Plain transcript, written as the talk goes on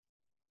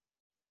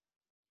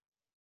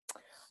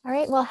All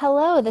right. Well,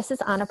 hello. This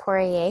is Anna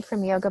Poirier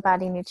from Yoga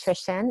Body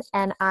Nutrition,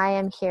 and I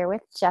am here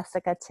with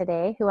Jessica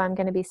today, who I'm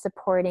going to be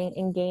supporting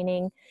in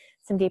gaining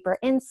some deeper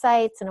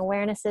insights and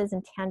awarenesses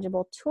and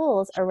tangible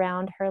tools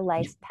around her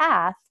life's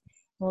path.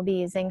 We'll be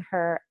using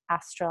her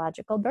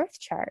astrological birth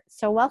chart.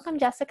 So, welcome,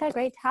 Jessica.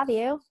 Great to have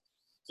you.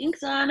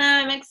 Thanks, Anna.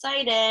 I'm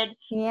excited.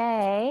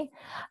 Yay.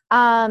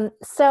 We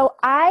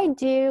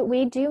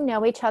do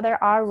know each other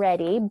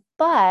already,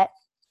 but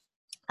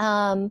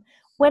Um,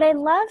 would I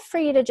love for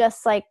you to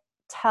just like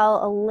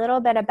tell a little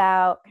bit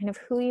about kind of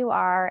who you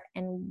are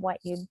and what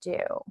you do?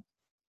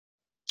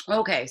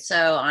 Okay,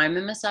 so I'm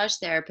a massage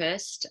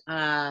therapist,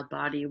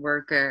 body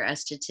worker,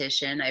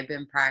 esthetician. I've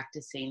been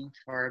practicing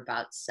for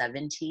about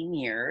 17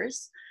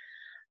 years.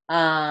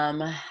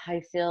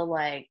 I feel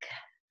like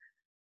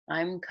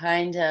I'm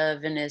kind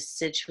of in a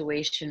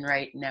situation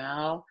right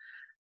now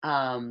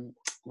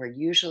where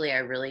usually I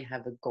really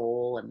have a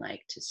goal and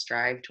like to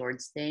strive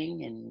towards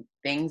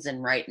things.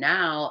 And right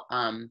now,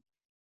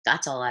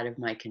 that's all out of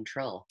my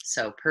control.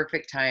 So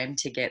perfect time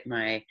to get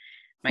my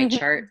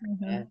chart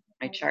uh,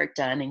 my chart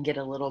done and get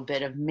a little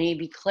bit of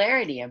maybe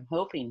clarity I'm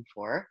hoping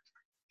for.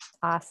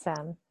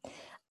 Awesome.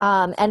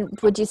 And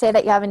would you say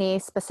that you have any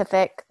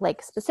specific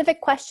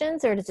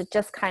questions, or does it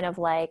just kind of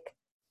like,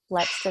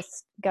 let's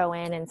just go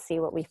in and see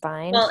what we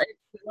find? Well, if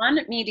you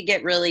wanted me to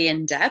get really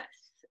in depth,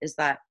 is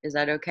that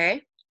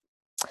okay?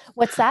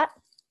 What's that?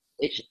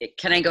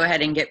 Can I go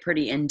ahead and get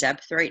pretty in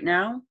depth right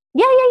now?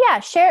 Yeah.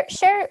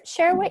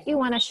 Share what you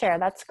want to share.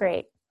 That's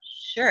great.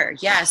 Sure.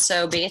 Yeah.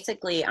 So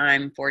basically,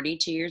 I'm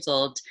 42 years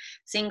old,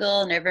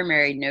 single, never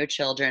married, no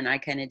children. I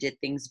kind of did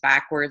things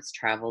backwards,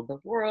 traveled the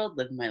world,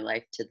 lived my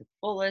life to the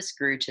fullest,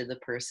 grew to the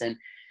person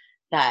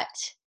that,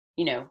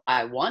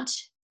 I want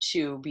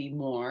to be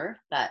more,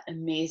 that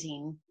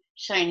amazing,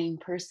 shining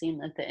person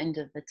at the end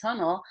of the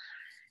tunnel.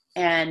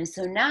 And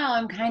so now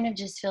I'm kind of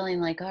just feeling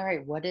like, all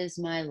right, what is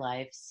my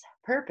life's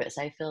purpose?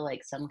 I feel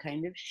like some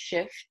kind of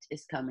shift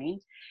is coming,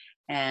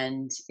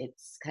 and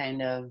it's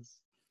kind of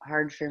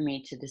hard for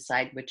me to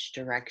decide which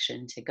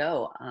direction to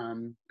go.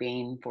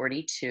 Being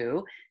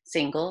 42,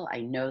 single, I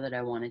know that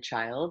I want a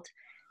child,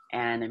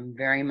 and I'm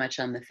very much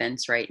on the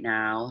fence right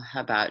now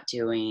about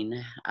doing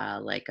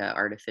like a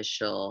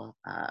artificial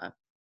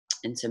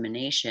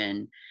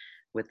insemination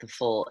with the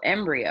full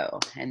embryo.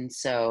 And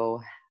so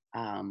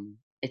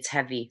it's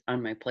heavy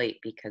on my plate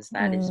because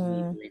that is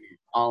me Mm, doing it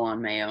all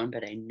on my own,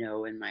 but I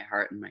know in my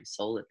heart and my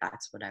soul that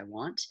that's what I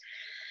want.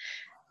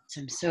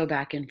 So I'm so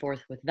back and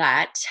forth with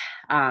that.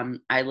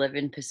 I live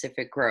in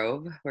Pacific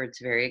Grove, where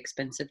it's very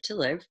expensive to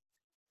live,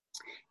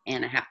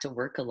 and I have to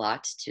work a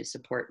lot to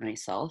support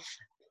myself.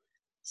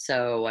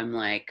 So I'm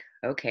like,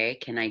 okay,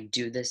 can I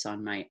do this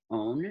on my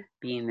own,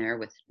 being there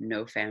with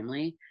no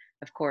family?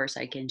 Of course,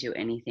 I can do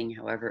anything,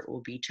 however, it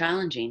will be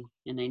challenging,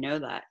 and I know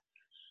that.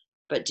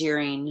 But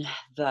during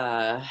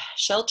the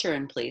shelter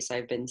in place,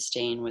 I've been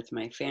staying with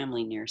my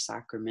family near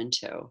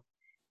Sacramento,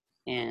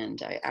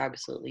 and I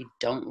absolutely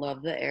don't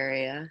love the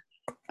area.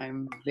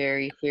 I'm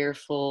very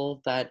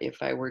fearful that if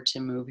I were to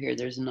move here,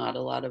 there's not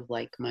a lot of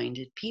like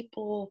minded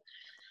people.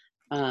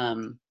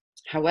 Um,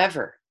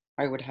 However,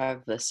 I would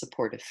have the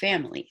support of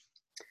family.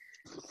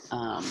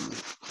 Um,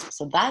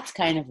 so that's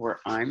kind of where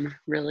I'm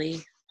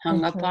really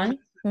hung up mm-hmm, on.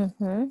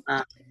 mm-hmm.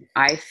 Um,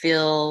 I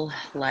feel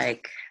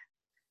like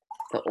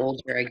the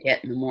older I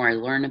get and the more I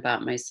learn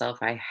about myself,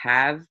 I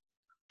have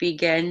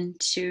begun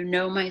to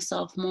know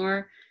myself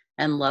more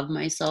and love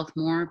myself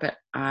more, but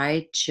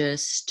I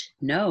just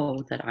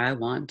know that I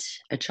want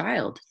a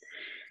child.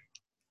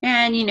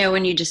 And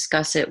when you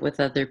discuss it with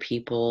other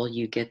people,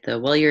 you get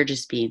well, you're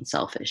just being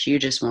selfish. You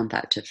just want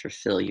that to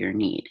fulfill your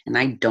need. And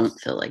I don't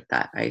feel like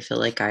that. I feel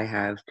like I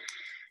have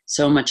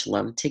so much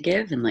love to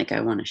give, and like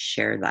I want to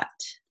share that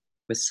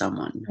with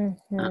someone.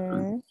 Um,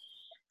 Mm-hmm.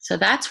 so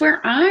that's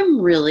where I'm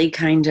really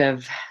kind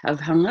of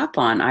hung up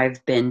on.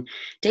 I've been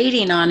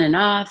dating on and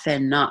off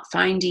and not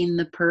finding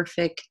the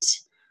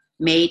perfect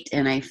mate,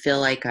 and I feel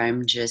like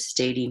I'm just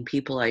dating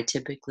people I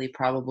typically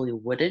probably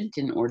wouldn't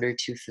in order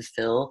to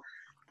fulfill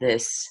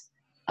this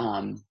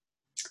um,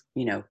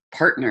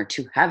 partner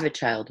to have a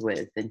child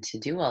with and to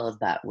do all of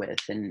that with.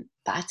 And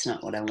that's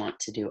not what I want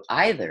to do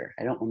either.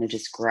 I don't want to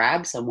just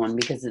grab someone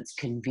because it's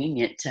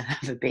convenient to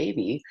have a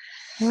baby.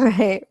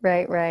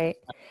 Right.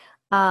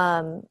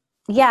 Um,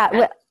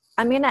 yeah,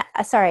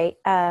 That, sorry,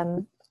 I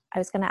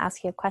was gonna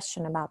ask you a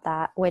question about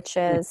that, which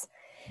is,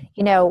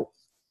 you know,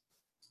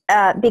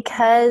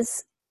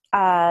 because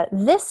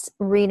this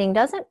reading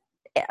doesn't,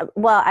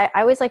 I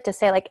always like to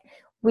say, like,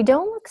 we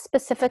don't look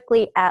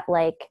specifically at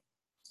like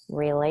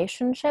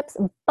relationships,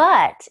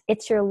 but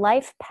it's your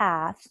life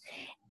path.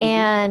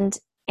 mhm.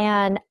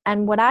 And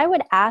what I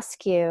would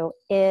ask you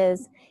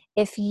is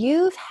if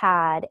you've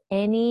had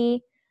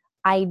any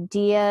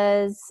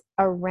ideas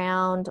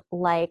around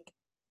like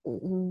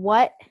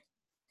what,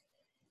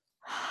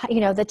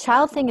 the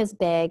child thing is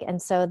big,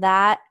 and so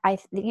that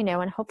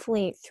and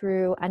hopefully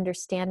through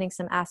understanding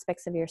some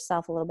aspects of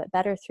yourself a little bit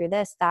better through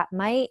this, that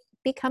might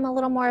become a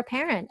little more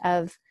apparent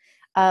of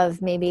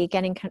maybe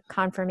getting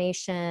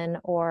confirmation,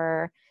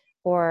 or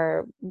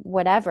or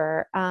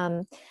whatever.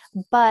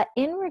 But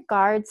in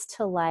regards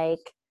to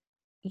like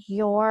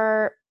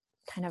your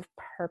kind of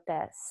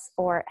purpose,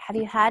 or have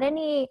you had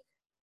any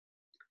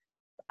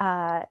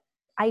uh,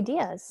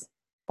 ideas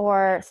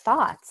or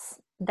thoughts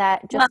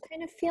that Well, just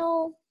kind of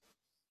feel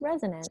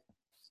resonant?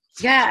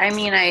 yeah, I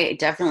mean, I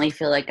definitely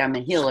feel like I'm a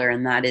healer,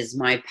 and that is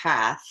my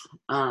path.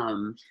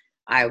 Um,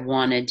 I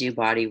want to do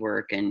body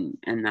work and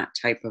that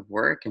type of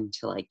work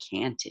until I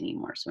can't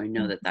anymore. So I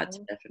know that that's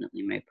Mhm.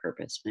 definitely my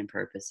purpose. My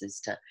purpose is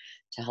to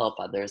help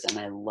others, and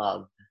I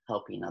love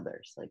helping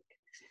others. Like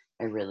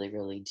I really,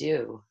 really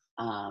do.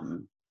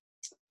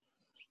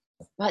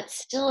 But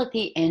still, at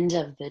the end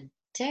of the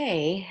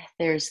day,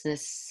 there's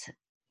this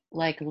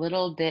like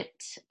little bit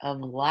of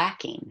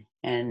lacking,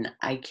 and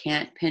I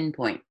can't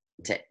pinpoint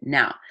it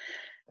now.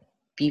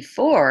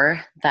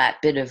 Before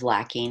that bit of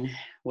lacking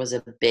was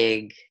a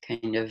big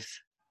kind of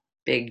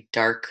big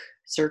dark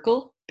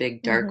circle, big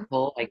Mhm. dark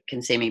hole. I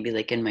can say maybe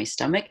like in my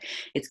stomach.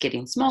 It's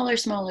getting smaller,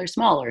 smaller,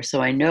 smaller.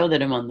 So I know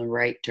that I'm on the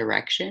right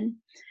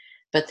direction,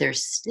 but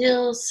there's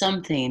still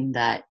something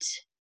that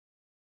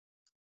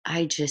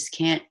I just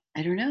can't,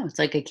 I don't know. It's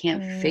like I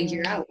can't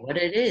figure Mm. out what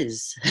it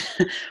is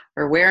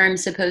or where I'm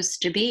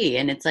supposed to be.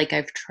 And it's like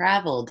I've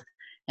traveled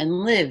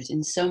and lived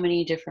in so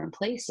many different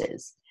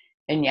places.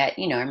 And yet,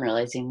 I'm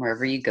realizing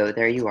wherever you go,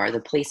 there you are. The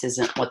place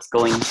isn't what's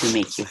going to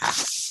make you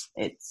happy.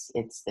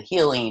 It's the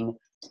healing,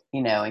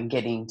 and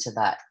getting to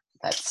that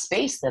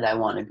space that I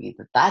want to be,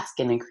 that's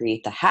going to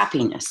create the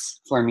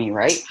happiness for me,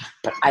 right?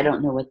 But I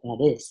don't know what that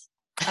is.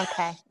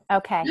 Okay.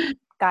 Okay.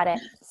 Got it.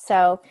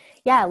 So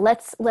yeah,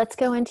 let's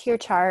go into your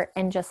chart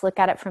and just look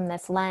at it from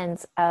this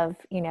lens of,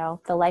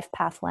 the life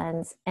path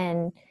lens,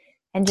 and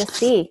just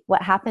see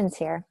what happens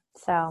here.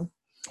 So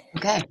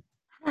Okay.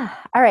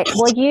 all right.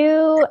 Well,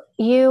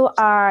 you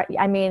are,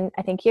 I mean,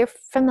 I think you're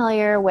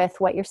familiar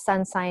with what your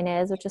sun sign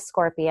is, which is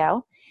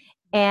Scorpio.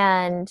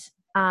 And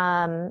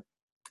and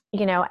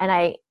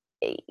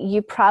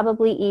you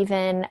probably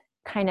even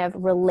kind of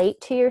relate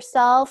to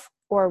yourself,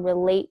 or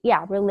relate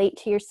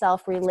to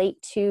yourself,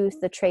 relate to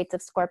the traits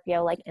of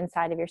Scorpio, like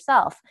inside of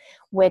yourself,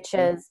 which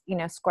is,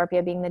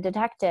 Scorpio being the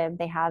detective.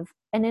 They have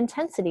an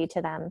intensity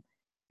to them.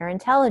 They're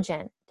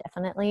intelligent,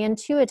 definitely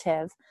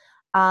intuitive,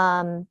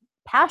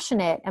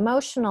 passionate,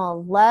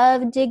 emotional,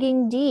 love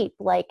digging deep,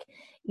 like,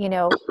 you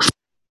know,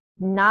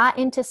 not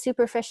into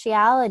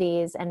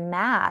superficialities and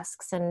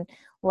masks, and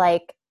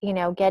like,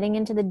 getting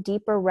into the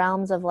deeper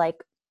realms of like,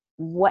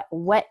 what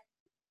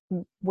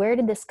where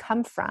did this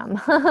come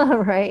from?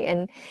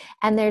 Right.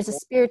 And there's a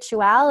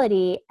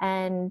spirituality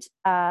and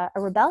a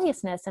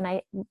rebelliousness. And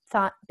I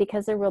thought,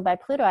 because they're ruled by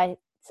Pluto, I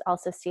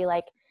also see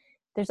like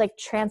there's like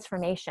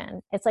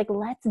transformation. It's like,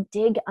 let's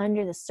dig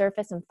under the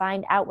surface and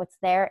find out what's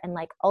there, and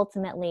like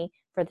ultimately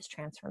for this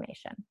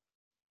transformation.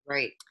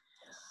 Right.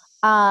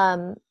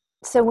 um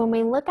so when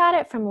we look at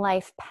it from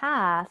life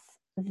path,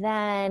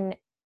 then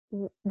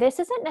this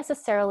isn't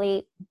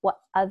necessarily what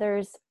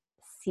others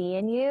see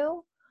in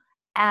you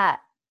at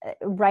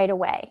right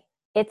away.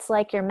 It's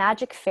like your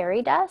magic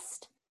fairy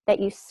dust that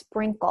you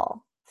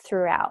sprinkle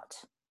throughout.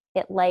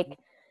 It like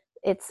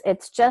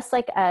it's just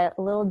like a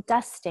little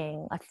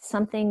dusting, like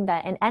something,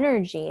 that an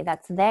energy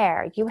that's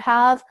there. You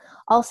have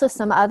also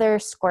some other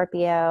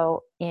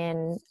Scorpio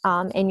in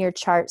your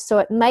chart, so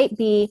it might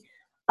be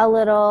a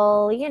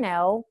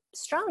little,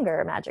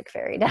 stronger magic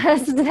fairy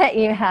dust that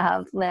you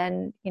have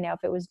than,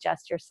 if it was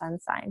just your sun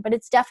sign. But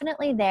it's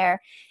definitely there.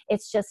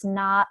 It's just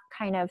not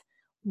kind of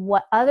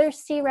what others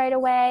see right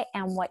away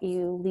and what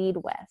you lead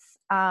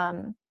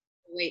with.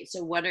 Wait,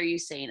 so what are you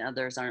saying?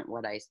 Others aren't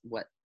what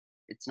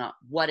it's not,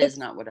 what is It's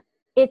not what I,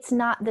 it's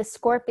not the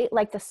Scorpio,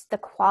 like the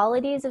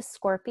qualities of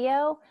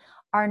Scorpio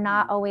are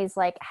not Mhm. always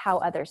like how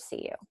others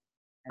see you.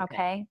 Okay.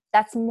 Okay,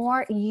 that's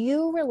more,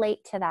 you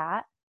relate to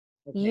that.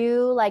 Okay.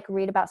 You like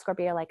read about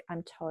Scorpio, you're like,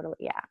 I'm totally,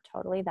 yeah,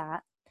 totally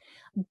that.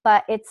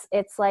 But it's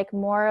like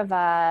more of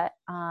a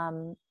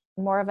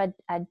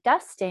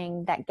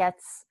dusting that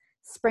gets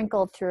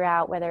sprinkled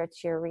throughout, whether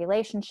it's your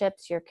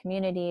relationships, your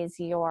communities,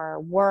 your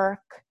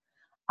work,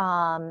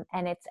 and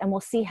we'll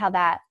see how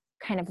that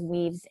kind of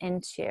weaves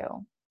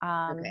into,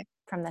 Okay.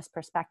 from this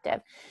perspective.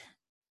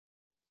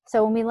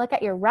 So when we look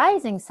at your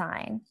rising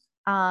sign,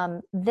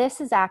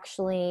 this is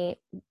actually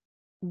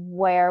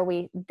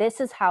this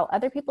is how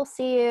other people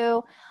see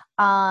you.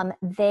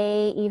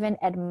 They even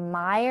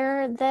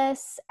admire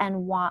this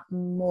and want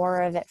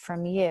more of it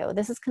from you.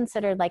 This is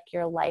considered like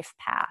your life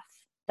path,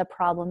 the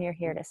problem you're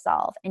here to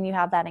solve. And you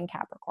have that in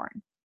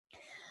Capricorn.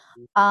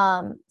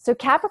 So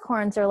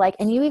Capricorns are like,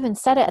 and you even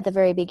said it at the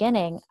very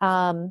beginning,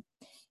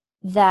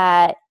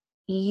 that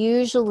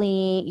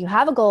usually you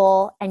have a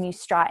goal and you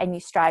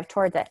strive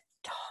towards it.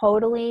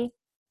 Totally,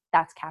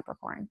 that's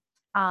Capricorn.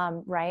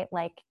 Right?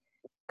 Like,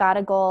 got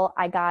a goal,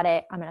 I got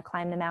it. I'm going to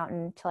climb the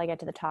mountain till I get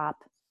to the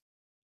top.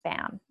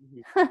 Bam.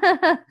 Mhm.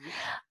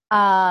 Mhm.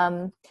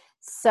 um,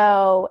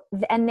 so,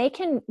 and they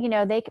can,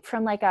 they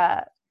from like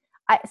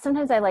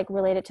sometimes I like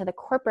relate it to the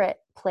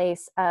corporate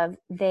place of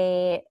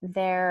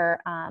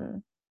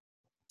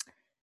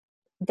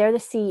they're the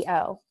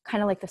CEO,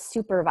 kind of like the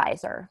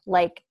supervisor,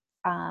 like,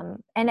 and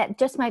it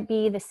just might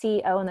be the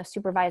CEO and the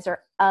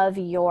supervisor of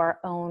your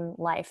own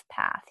life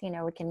path. You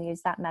know, we can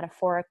use that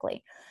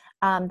metaphorically.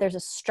 There's a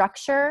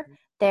structure,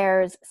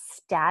 there's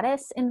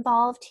status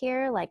involved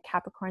here, like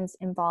Capricorn's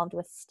involved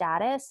with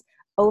status,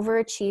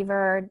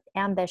 overachiever,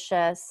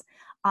 ambitious,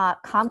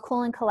 calm,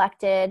 cool, and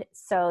collected.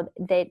 So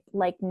they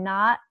like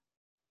not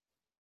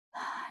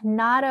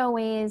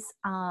always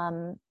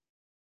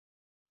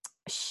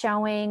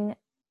showing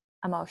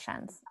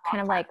emotions,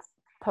 kind of like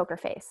poker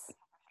face.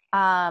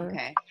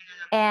 Okay.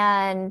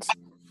 And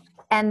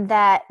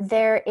that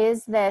there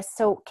is this,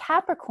 so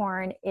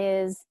Capricorn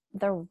is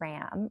the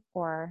ram,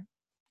 or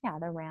yeah,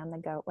 the ram, the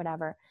goat,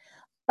 whatever.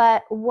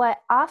 But what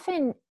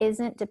often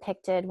isn't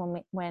depicted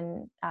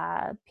when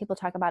people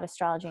talk about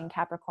astrology in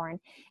Capricorn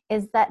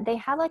is that they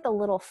have like a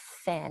little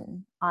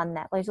fin on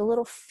that. There's a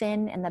little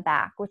fin in the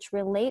back, which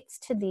relates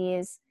to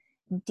these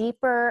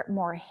deeper,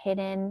 more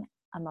hidden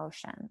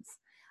emotions.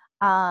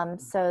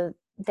 So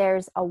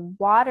there's a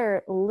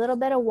little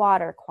bit of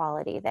water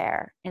quality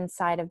there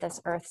inside of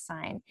this earth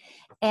sign.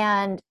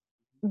 And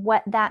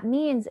what that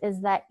means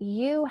is that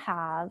you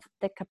have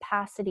the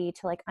capacity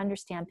to like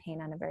understand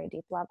pain on a very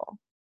deep level.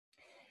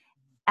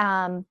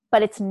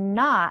 But it's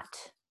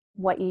not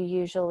what you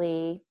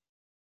usually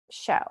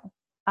show.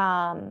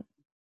 So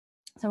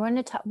we're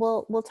going to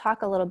we'll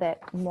talk a little bit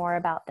more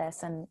about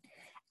this. And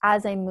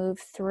as I move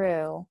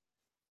through,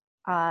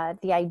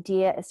 the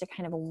idea is to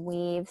kind of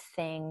weave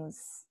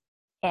things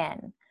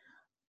in.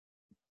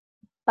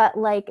 But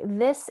like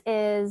this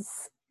is,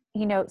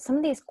 you know, some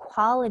of these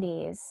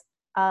qualities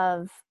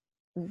of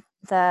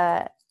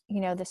the,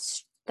 you know,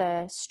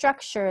 the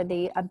structure,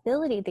 the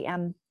ability, the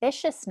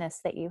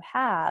ambitiousness that you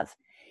have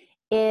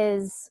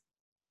is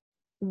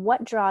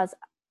what draws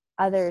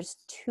others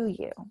to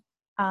you,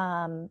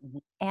 and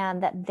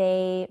that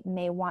they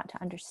may want to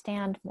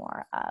understand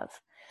more of.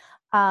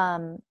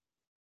 I'm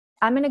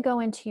going to go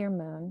into your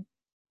moon.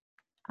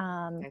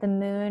 Okay. The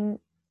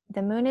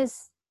moon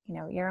is, you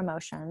know, your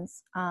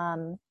emotions.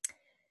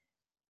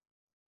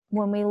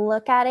 When we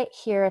look at it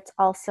here, it's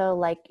also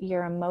like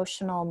your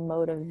emotional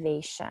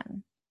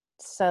motivation.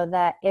 So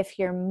that if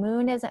your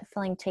moon isn't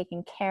feeling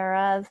taken care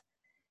of,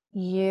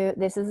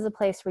 this is a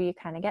place where you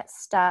kind of get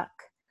stuck.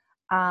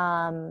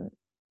 And,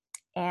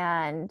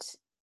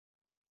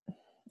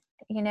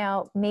 you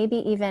know, maybe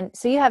even,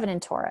 so you have it in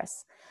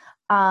Taurus.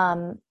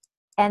 And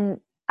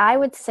I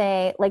would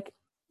say like,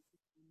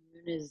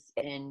 moon is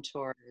in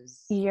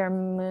Taurus. Your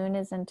moon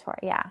is in Taurus.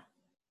 Yeah.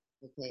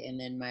 Okay. And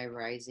then my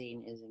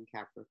rising is in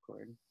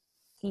Capricorn.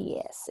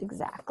 Yes,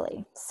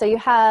 exactly. So you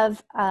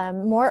have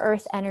more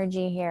earth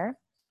energy here.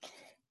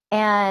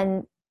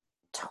 And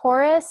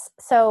Taurus,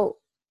 so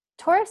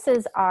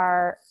Tauruses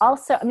are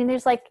also, I mean,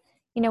 there's like,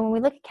 you know, when we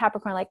look at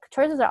Capricorn, like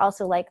Tauruses are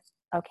also like,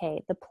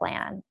 okay, the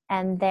plan,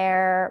 and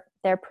they're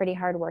pretty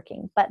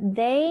hardworking, but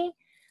they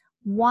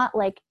want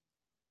like,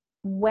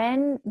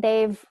 when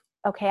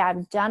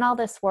I've done all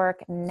this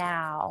work,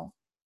 now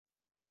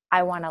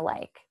I want to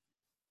like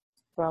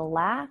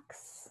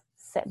relax,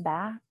 sit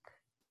back,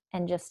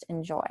 and just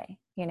enjoy,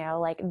 you know,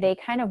 like they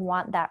kind of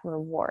want that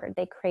reward.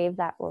 They crave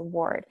that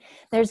reward.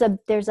 There's a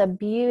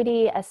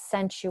beauty, a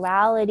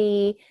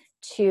sensuality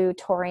to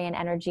Taurian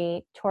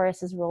energy.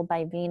 Taurus is ruled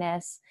by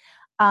Venus.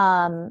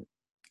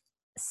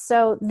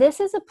 So this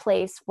is a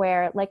place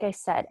where, like I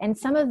said, and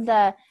some of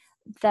the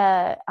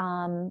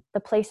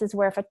places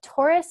where if a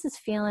Taurus is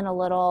feeling a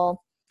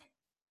little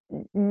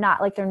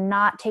not like they're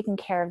not taking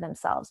care of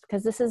themselves,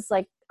 because this is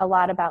like a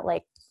lot about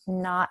like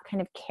not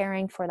kind of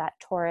caring for that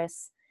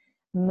Taurus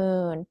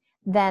moon,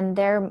 then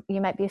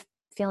you might be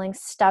feeling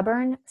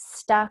stubborn,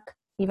 stuck,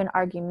 even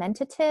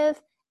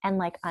argumentative, and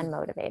like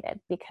unmotivated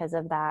because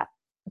of that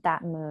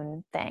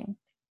moon thing.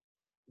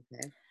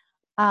 Okay.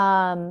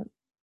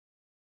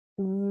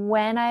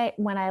 When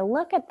I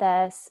look at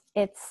this,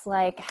 it's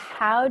like,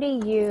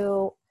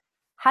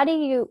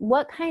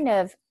 what kind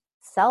of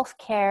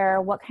self-care,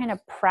 what kind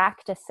of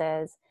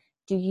practices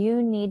do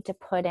you need to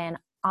put in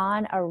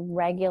on a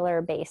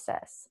regular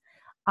basis,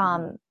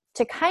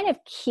 to kind of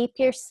keep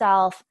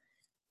yourself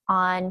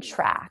on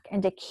track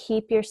and to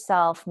keep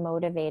yourself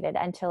motivated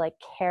and to like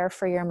care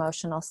for your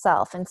emotional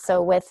self? And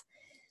so with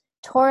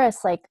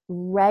Taurus, like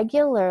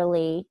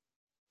regularly,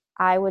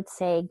 I would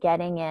say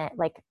getting it,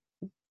 like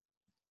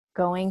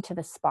going to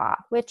the spa,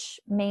 which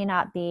may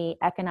not be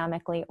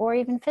economically or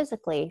even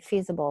physically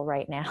feasible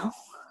right now.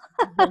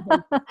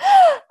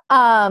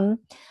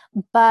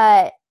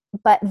 But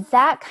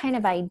that kind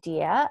of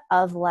idea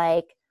of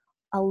like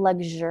a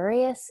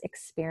luxurious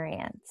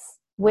experience,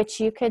 which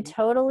you could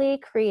totally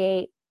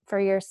create for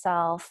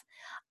yourself.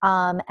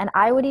 And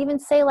I would even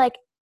say like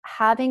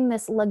having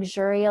this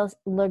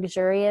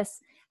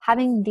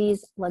having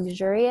these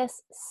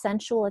luxurious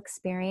sensual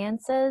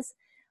experiences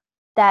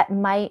that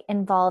might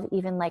involve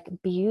even like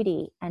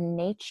beauty and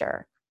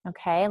nature.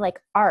 Okay.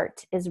 Like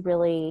art is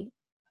really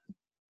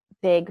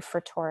big for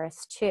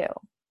Taurus too.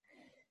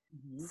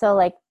 Mm-hmm. So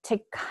like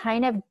to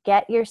kind of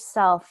get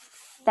yourself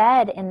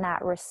fed in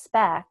that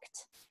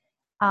respect,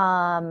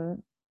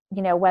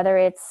 whether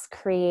it's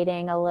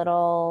creating a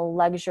little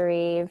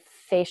luxury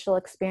facial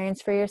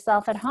experience for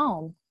yourself at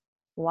home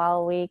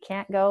while we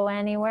can't go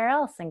anywhere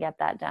else and get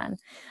that done.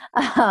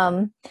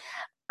 Um,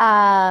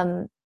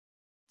 um,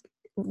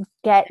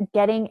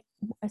 getting,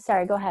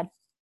 sorry, go ahead.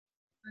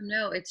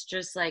 No, it's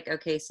just like,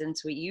 okay,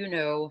 since you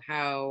know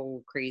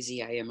how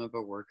crazy I am of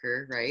a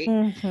worker, right?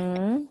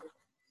 Mm-hmm.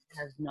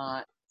 Has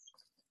not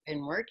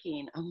been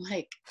working. I'm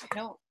like, I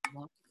don't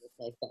want to look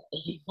like that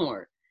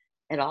anymore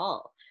at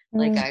all.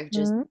 Like I've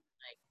just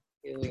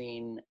Mm-hmm.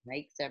 doing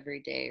hikes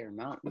every day or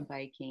mountain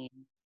biking,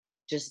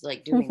 just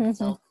like doing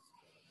self.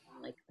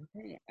 I'm like,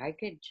 okay, I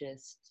could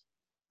just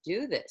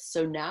do this.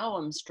 So now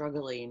I'm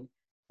struggling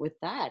with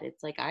that.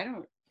 It's like I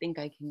don't think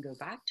I can go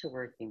back to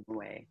working the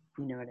way,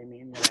 you know what I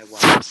mean, that I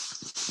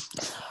was.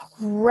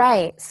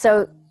 Right.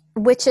 So,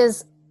 which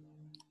is,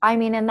 I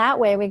mean, in that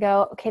way we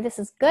go, okay, this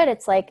is good.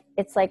 It's like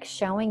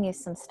showing you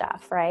some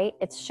stuff, right?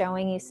 It's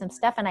showing you some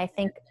stuff. And I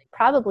think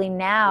probably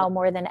now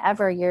more than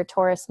ever, your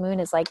Taurus moon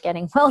is like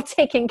getting well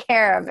taken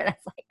care of. And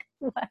it's like,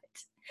 what?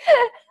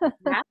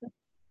 Yeah,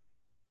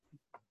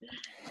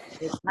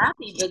 it's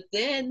happy, but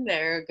then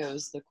there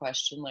goes the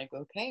question like,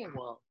 okay,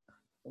 well,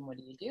 then what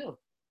do you do?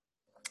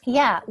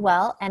 Yeah,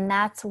 well, and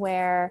that's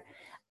where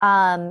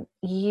I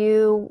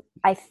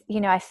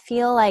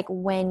feel like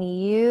when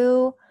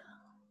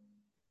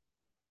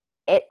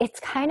it's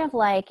kind of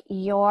like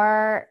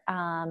you're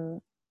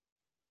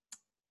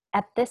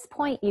at this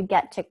point you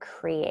get to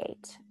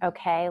create,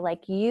 okay?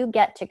 Like you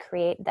get to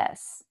create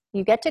this.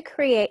 You get to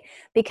create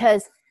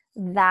because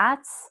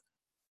that's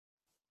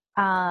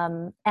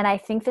and I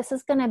think this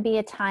is going to be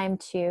a time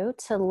too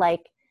to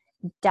like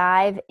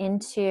dive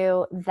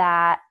into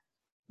that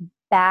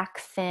back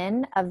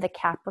fin of the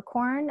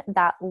Capricorn,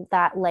 that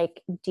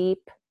like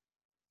deep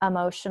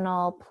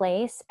emotional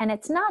place. And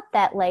it's not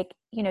that like,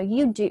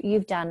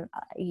 you've done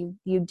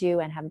you do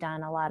and have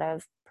done a lot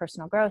of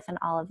personal growth and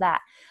all of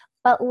that.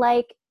 But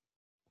like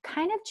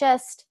kind of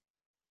just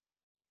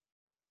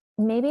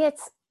maybe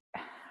it's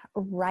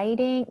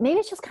writing, maybe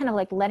it's just kind of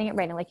like letting it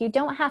write. Like you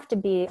don't have to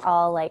be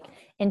all like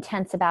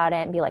intense about it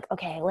and be like,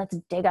 okay, let's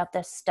dig up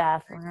this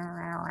stuff,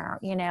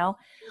 you know.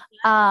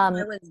 I Um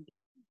was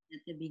at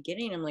the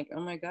beginning, I'm like,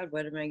 oh my God,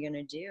 what am I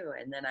gonna do?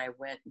 And then I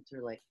went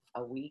through like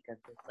a week of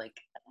just like,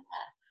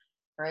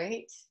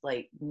 right?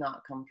 Like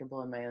not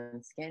comfortable in my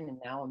own skin. And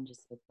now I'm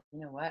just like, you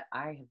know what?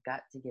 I have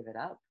got to give it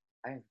up.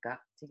 I have got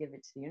to give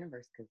it to the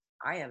universe because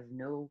I have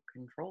no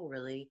control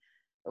really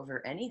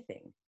over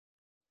anything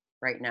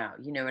right now.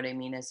 You know what I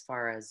mean? As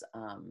far as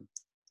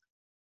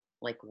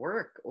like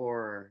work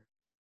or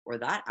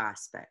that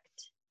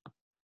aspect.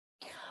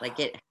 Like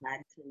it had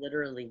to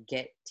literally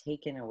get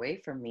taken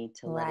away from me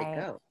to let it right,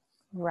 go.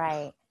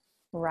 right,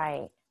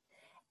 right.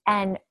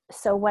 And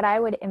so what I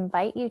would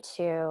invite you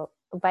to,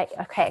 but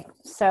okay,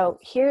 so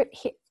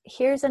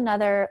here's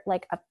another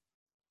like a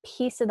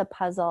piece of the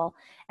puzzle.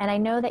 And I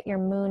know that your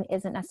moon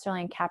isn't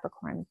necessarily in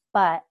Capricorn,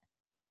 but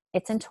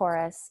it's in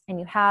Taurus and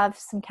you have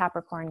some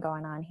Capricorn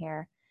going on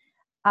here.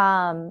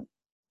 Um,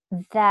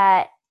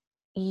 that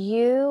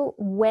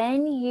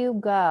when you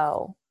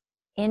go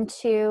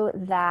into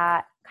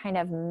that kind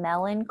of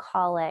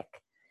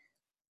melancholic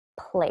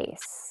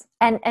place,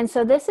 and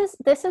so this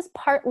is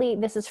partly,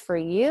 this is for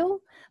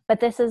you,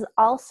 but this is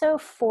also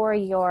for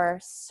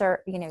your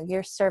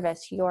your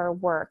service, your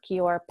work,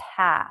 your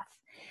path,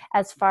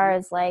 as far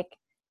as like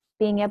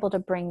being able to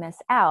bring this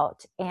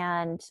out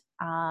and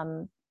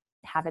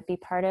have it be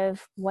part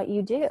of what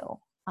you do,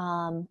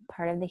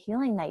 part of the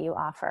healing that you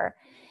offer,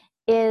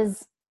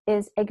 is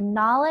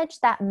acknowledge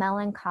that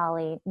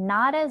melancholy,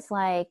 not as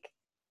like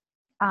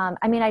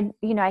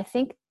I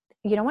think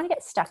you don't want to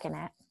get stuck in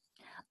it,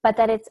 but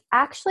that it's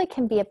actually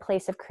can be a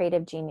place of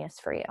creative genius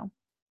for you.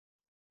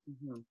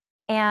 Mm-hmm.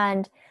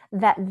 And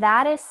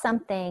that is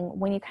something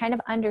when you kind of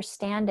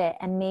understand it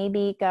and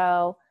maybe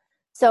go,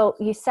 so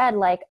you said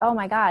like, oh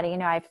my God,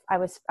 I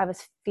was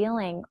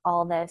feeling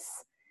all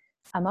this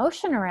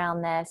emotion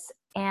around this,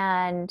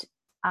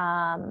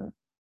 um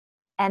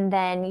and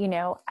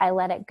then I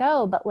let it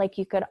go. But like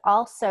you could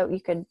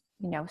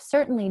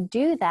certainly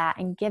do that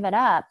and give it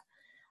up,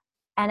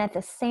 and at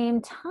the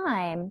same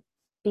time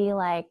be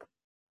like,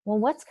 well,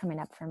 what's coming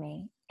up for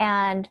me?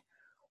 And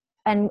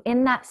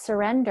in that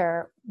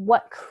surrender,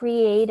 what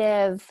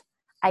creative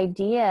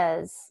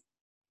ideas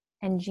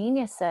and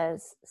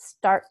geniuses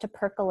start to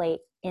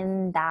percolate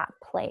in that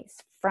place,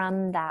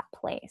 from that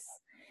place.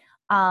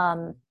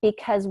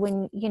 Because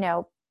when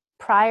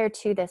prior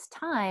to this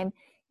time,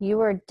 you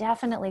were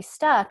definitely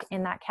stuck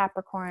in that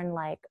Capricorn,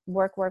 like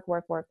work, work,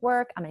 work, work,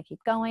 work. I'm going to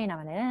keep going.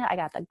 I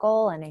got the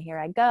goal and here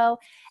I go.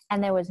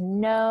 And there was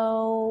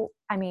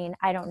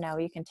I don't know,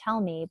 you can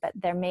tell me, but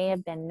there may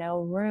have been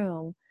no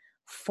room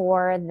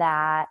for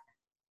that.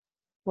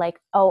 Like,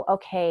 oh,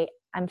 okay.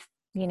 I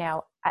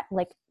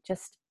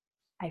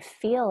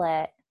feel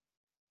it.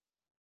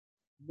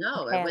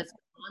 No, it Okay. was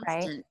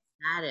Right. constant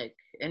static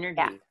Yeah.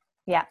 energy.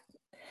 Yeah.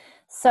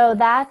 So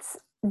that's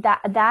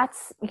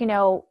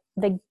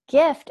the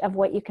gift of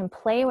what you can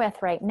play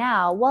with right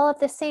now, while at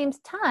the same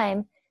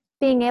time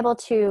being able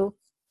to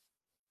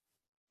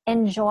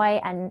enjoy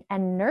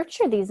and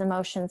nurture these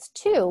emotions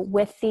too,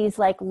 with these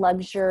like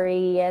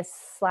luxurious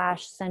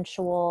slash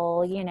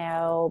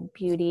sensual,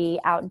 beauty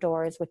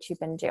outdoors, which you've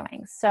been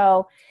doing.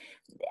 So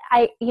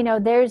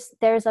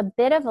there's a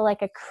bit of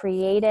like a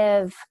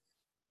creative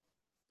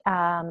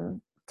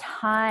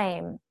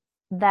time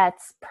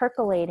that's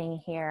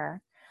percolating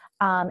here.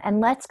 And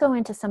let's go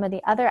into some of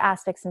the other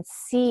aspects and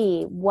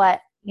see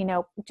what,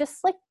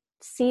 just like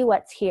see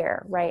what's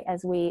here, right?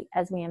 As we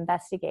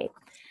investigate.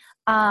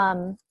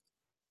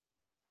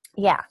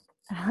 Yeah,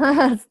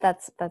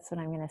 that's what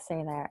I'm going to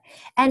say there.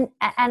 And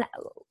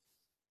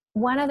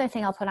one other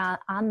thing I'll put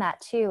on that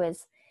too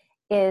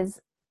is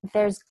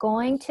there's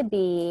going to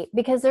be,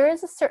 because there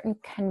is a certain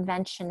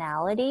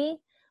conventionality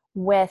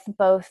with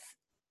both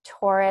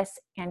Taurus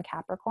and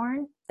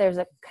Capricorn. There's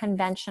a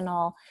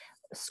conventional.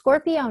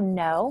 Scorpio,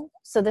 no.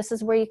 So this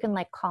is where you can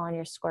like call on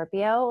your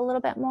Scorpio a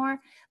little bit more,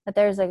 but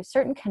there's a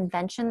certain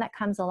convention that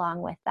comes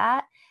along with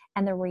that.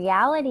 And the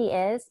reality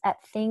is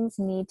that things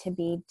need to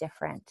be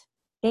different.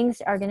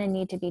 Things are going to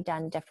need to be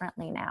done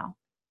differently now.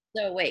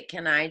 So wait,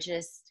 can I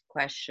just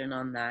question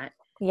on that?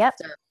 Yep.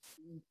 So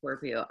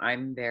Scorpio,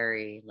 I'm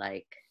very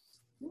like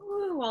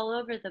all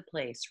over the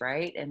place,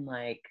 right? And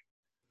like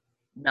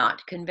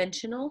not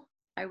conventional,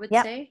 I would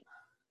Yep. say.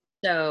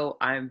 So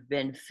I've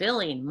been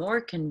feeling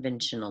more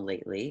conventional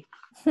lately.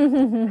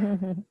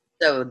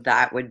 So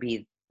that would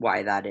be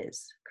why that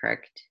is,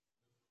 correct?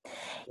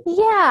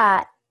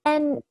 Yeah.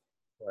 And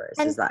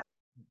Does that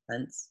make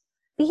sense?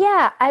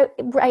 yeah,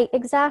 right,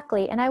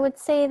 exactly. And I would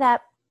say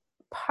that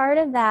part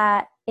of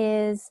that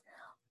is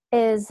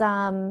it's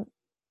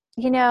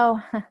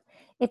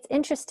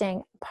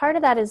interesting. Part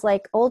of that is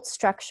like old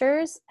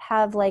structures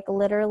have like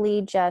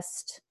literally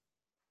just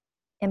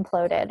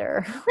imploded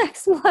or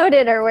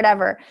exploded or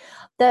whatever.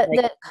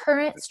 The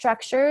current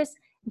structures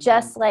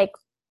just like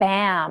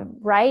bam,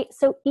 right?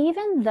 So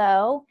even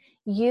though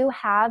you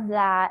have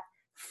that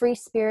free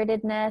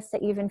spiritedness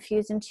that you've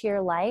infused into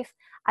your life,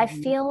 I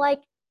feel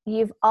like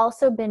you've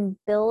also been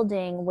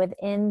building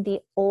within the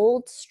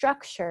old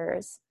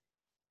structures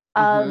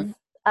of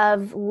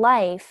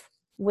life,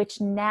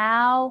 which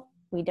now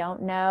we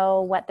don't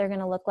know what they're going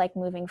to look like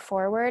moving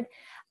forward.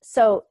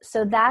 So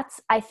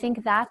I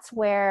think that's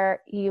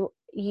where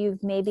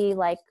you've maybe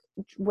like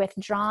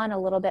withdrawn a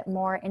little bit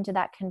more into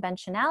that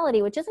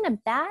conventionality, which isn't a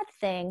bad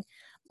thing,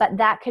 but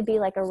that could be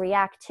like a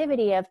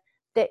reactivity of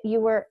that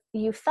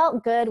you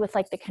felt good with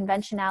like the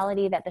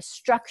conventionality, that the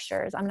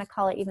structures, I'm going to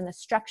call it even the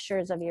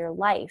structures of your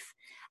life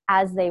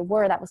as they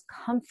were, that was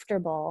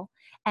comfortable.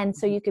 And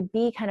so you could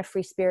be kind of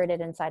free spirited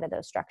inside of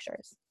those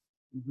structures.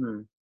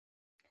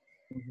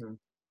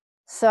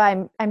 So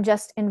I'm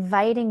just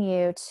inviting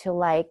you to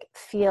like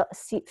feel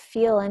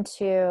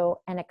into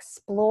and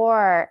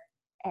explore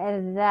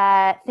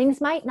that things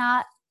might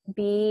not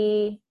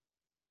be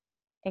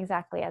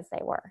exactly as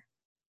they were.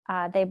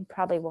 They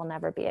probably will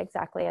never be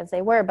exactly as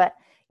they were, but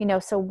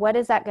so what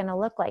is that going to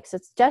look like? So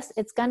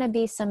it's going to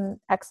be some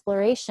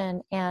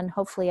exploration, and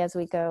hopefully as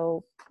we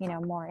go,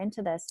 more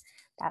into this,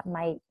 that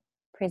might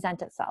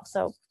present itself.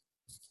 So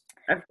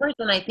of course,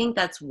 and I think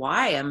that's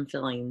why I'm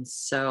feeling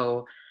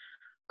so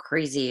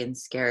crazy and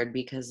scared,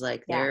 because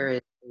like there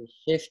is a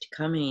shift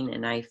coming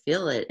and I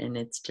feel it, and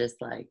it's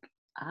just like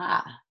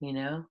yeah.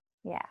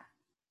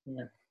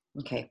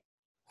 Okay.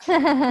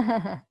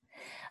 I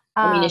mean,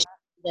 um, it's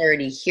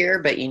already here,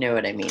 but you know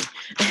what I mean.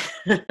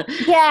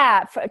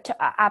 yeah,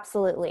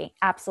 absolutely.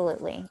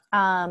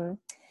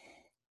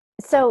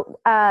 So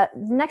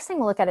next thing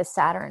we'll look at is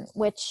Saturn,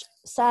 which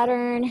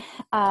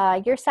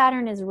your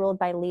Saturn is ruled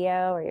by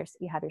Leo, or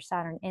you have your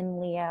Saturn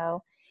in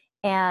Leo.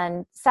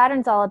 And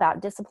Saturn's all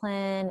about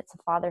discipline. It's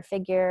a father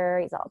figure.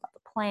 He's all about the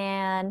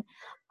plan.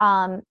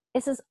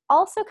 This is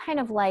also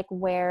kind of like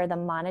where the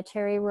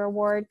monetary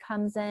reward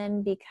comes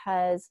in,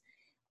 because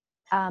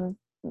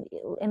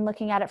in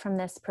looking at it from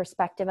this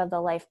perspective of the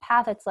life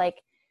path, it's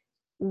like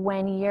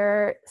when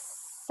you're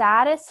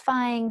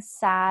satisfying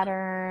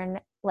Saturn,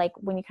 like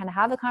when you kind of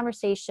have the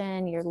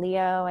conversation, your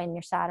Leo and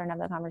your Saturn have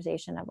the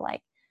conversation of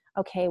like,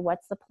 okay,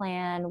 what's the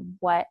plan?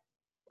 What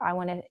I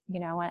want to,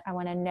 I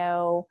want to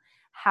know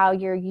how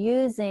you're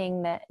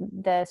using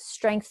the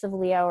strengths of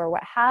Leo or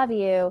what have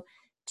you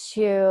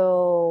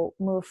to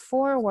move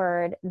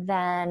forward.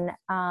 Then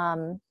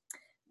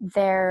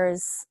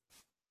there's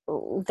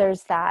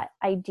that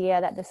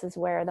idea that this is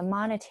where the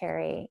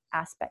monetary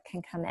aspect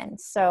can come in.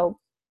 So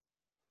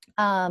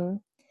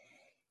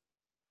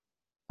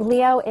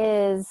Leo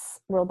is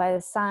ruled by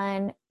the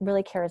sun,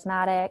 really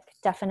charismatic,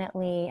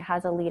 definitely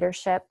has a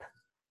leadership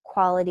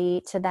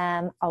quality to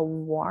them, a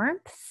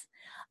warmth,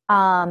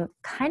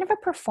 kind of a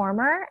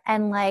performer,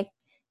 and like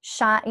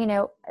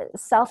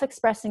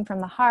self-expressing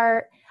from the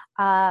heart,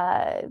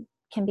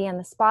 can be in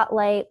the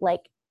spotlight.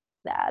 Like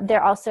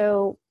they're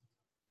also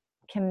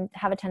can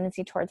have a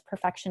tendency towards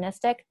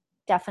perfectionistic,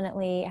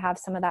 definitely have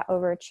some of that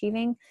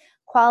overachieving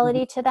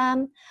quality to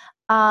them.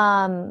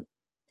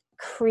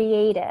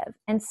 Creative.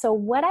 And so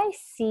what I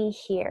see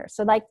here,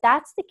 so like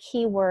that's the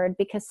key word,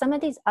 because some of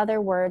these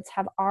other words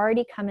have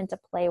already come into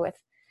play with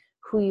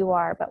who you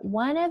are. But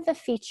one of the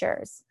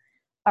features,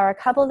 or a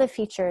couple of the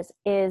features,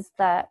 is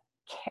the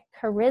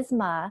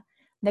charisma,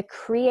 the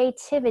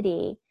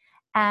creativity,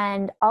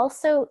 and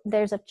also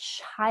there's a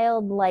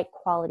childlike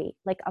quality,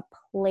 like a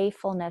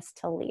playfulness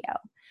to Leo,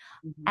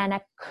 and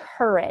a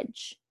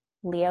courage,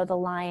 Leo the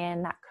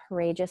lion, that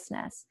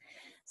courageousness.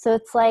 So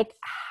it's like,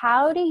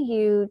 how do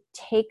you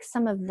take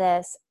some of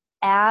this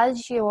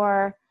as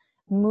you're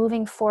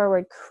moving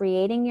forward,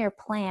 creating your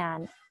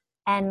plan?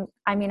 And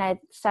I mean, I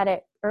said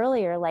it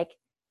earlier, like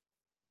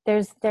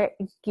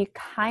you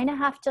kind of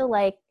have to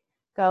like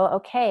go,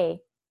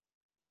 okay,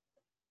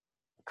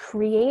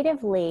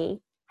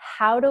 creatively,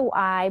 how do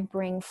I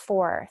bring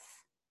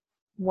forth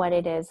what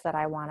it is that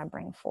I want to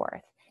bring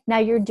forth? Now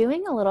you're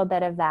doing a little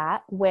bit of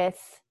that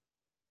with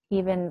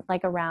even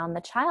like around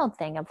the child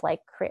thing of like,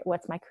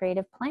 what's my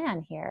creative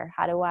plan here?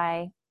 How do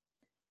I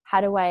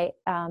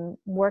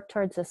work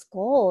towards this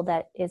goal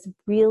that is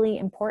really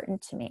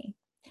important to me?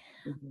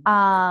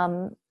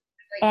 Like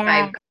And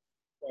 5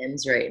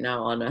 plans right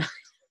now, Anna.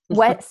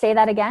 what? Say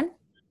that again.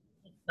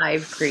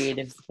 5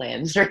 creative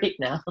plans right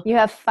now. You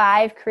have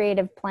 5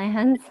 creative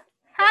plans.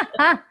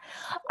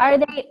 Are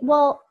they,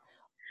 well,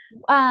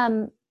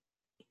 are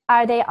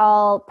they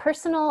all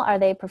personal? Are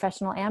they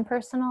professional and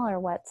personal, or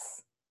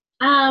what's?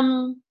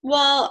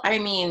 Well, I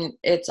mean,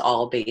 it's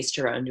all based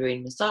around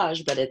doing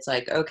massage, but it's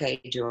like, okay,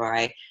 do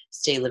I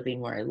stay living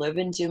where I live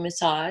and do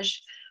massage,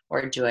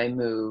 or do I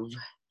move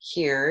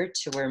here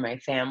to where my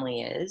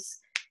family is?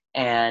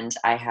 And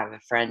I have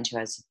a friend who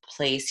has a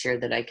place here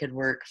that I could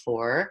work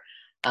for,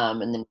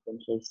 and then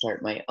eventually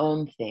start my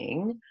own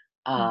thing.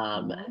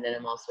 And then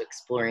I'm also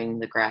exploring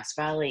the Grass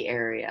Valley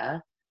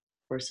area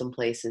for some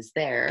places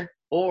there.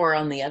 Or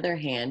on the other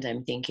hand,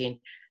 I'm thinking,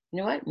 you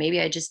know what, maybe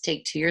I just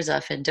take 2 years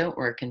off and don't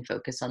work and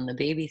focus on the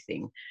baby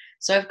thing.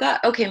 So I've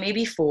got, okay,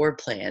 maybe 4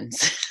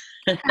 plans.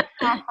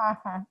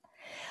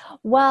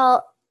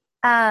 Well,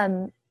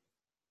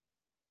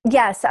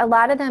 yes, a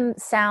lot of them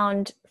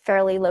sound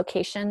fairly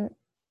location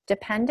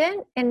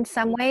dependent in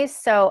some ways.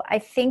 So I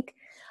think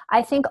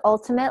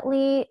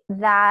ultimately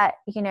that,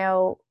 you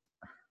know,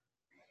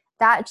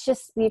 that's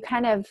just, you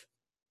kind of,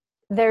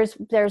 there's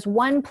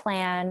one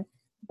plan,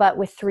 but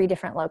with 3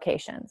 different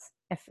locations.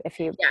 If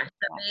you, Yeah.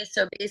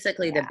 So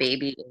basically, yeah. the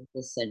baby is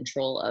the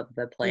central of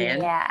the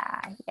plan. Yeah.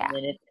 Yeah. And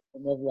then it's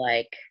kind of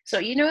like, so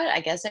you know what? I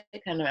guess I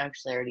kind of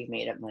actually already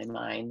made up my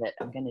mind that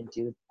I'm going to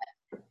do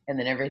that. And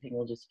then everything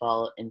will just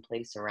fall in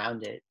place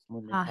around it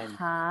when the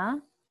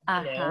time.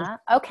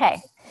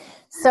 Okay.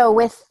 So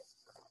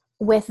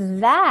with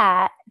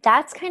that,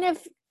 that's kind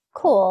of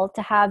cool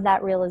to have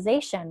that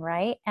realization,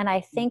 right? And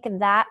I think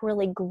that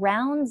really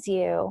grounds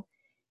you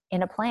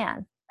in a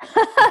plan.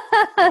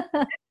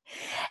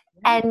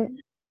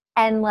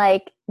 and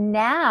like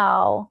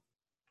now,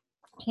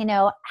 you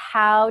know,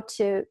 how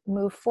to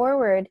move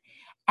forward.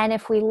 And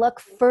if we look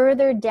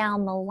further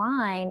down the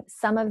line,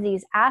 some of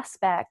these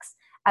aspects,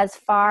 as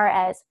far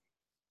as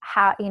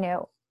how, you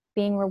know,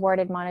 being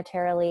rewarded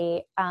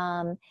monetarily,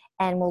 and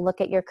we'll look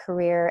at your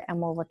career, and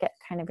we'll look at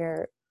kind of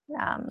your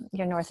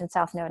north and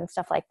south node and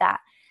stuff like that,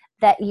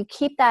 that you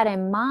keep that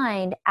in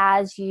mind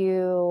as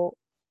you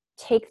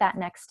take that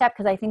next step.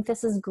 Because I think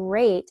this is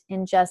great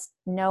in just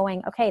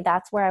knowing, okay,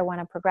 that's where I want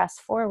to progress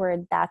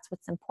forward. That's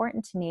what's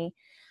important to me.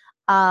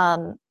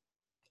 And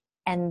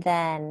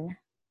then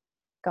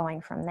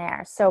going from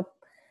there. So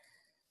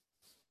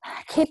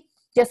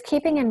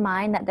keeping in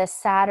mind that this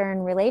Saturn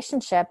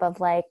relationship of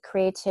like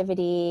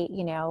creativity,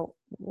 you know,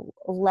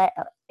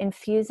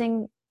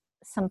 infusing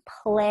some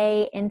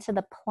play into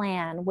the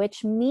plan,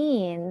 which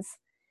means,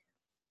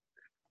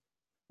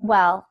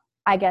 well,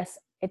 I guess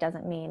it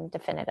doesn't mean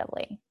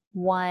definitively.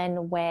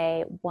 One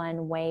way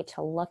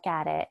to look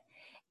at it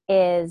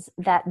is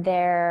that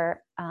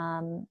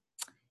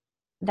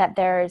that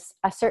there's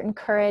a certain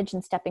courage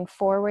in stepping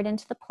forward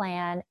into the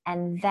plan,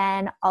 and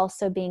then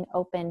also being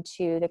open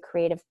to the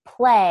creative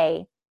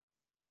play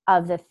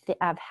of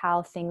of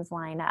how things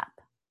line up.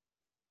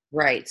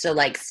 Right. So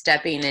like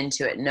stepping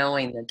into it,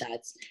 knowing that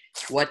that's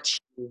what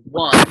you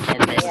want,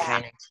 and then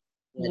kind of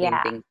letting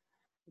things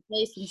in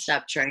place and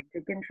stop trying to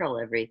control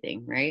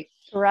everything, right?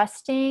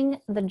 Trusting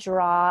the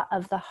draw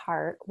of the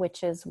heart,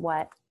 which is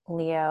what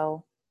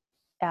Leo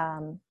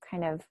kind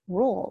of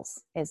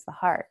rules, is the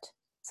heart.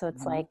 So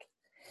it's like,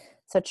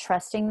 so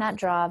trusting that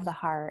draw of the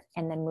heart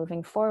and then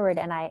moving forward.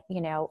 And I, you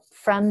know,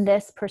 from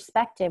this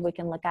perspective, we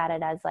can look at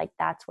it as like,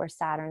 that's where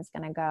Saturn's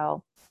going to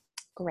go.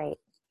 Great.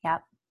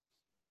 Yep.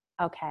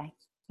 Okay.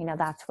 You know,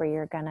 that's where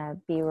you're going to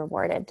be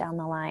rewarded down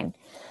the line.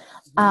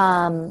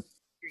 You're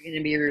going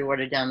to be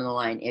rewarded down the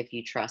line if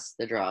you trust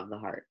the draw of the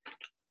heart.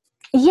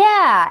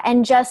 Yeah.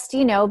 And just,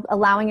 you know,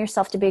 allowing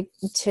yourself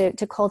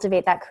to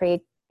cultivate that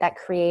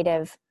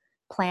creative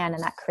plan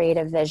and that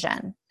creative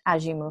vision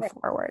as you move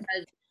forward.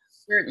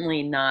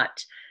 Certainly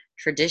not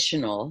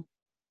traditional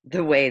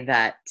the way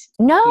that.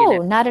 No, you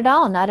know. Not at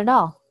all. Not at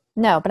all.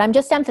 No, but I'm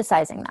just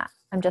emphasizing that.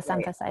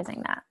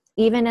 Emphasizing that,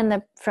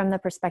 even from the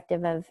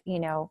perspective of, you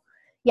know,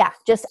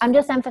 I'm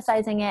just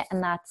emphasizing it.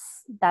 And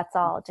that's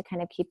all, to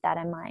kind of keep that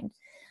in mind.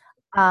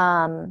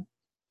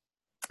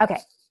 Okay,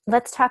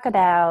 let's talk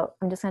about,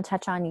 I'm just going to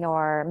touch on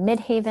your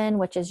midhaven,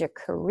 which is your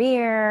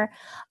career,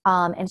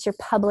 and it's your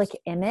public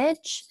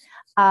image.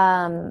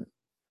 Um,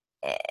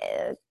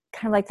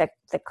 Kind of like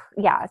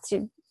yeah,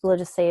 we'll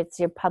just say it's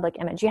your public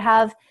image. You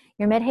have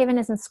your midhaven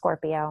is in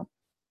Scorpio.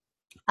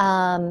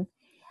 That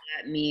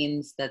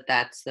means that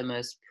that's the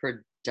most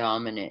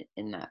predominant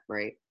in that,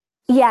 right?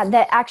 Yeah,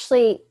 that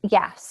actually,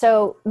 yeah.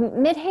 So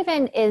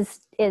midhaven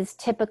is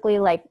typically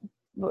like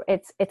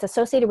it's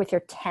associated with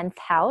your 10th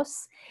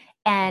house,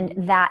 and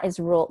that is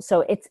ruled.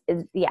 So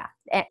yeah,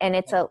 and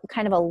it's a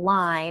kind of a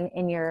line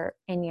in your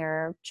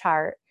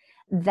chart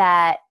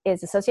that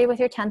is associated with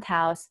your 10th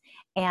house,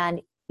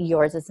 and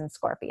yours is in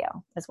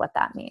Scorpio, is what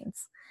that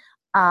means.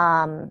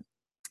 And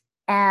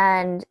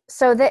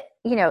so that,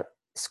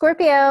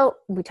 Scorpio,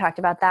 we talked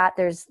about that.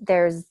 There's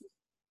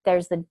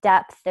the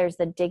depth, there's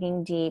the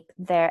digging deep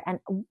there. And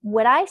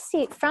what I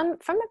see from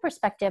the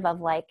perspective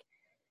of like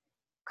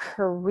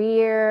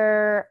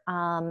career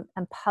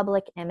and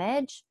public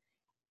image,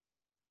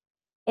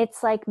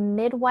 it's like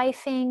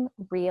midwifing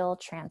real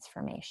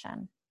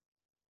transformation.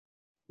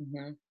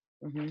 Mm-hmm.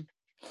 Mm-hmm.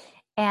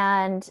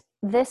 And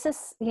this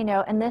is,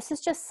 and this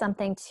is just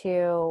something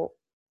to,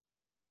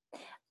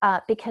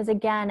 because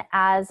again,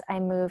 as I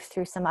move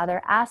through some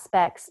other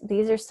aspects,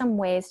 these are some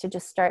ways to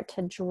just start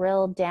to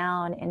drill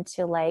down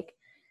into like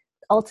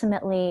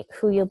ultimately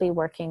who you'll be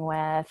working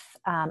with,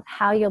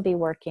 how you'll be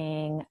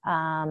working,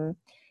 and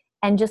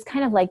just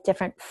kind of like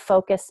different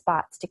focus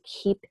spots to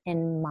keep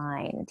in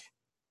mind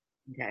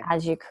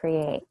as you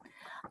create.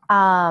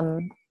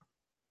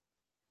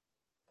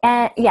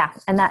 And yeah,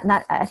 and that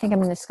I think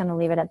I'm just going to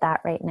leave it at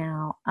that right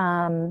now.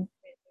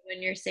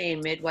 When you're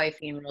saying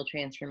midwifing real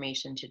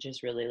transformation, to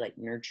just really like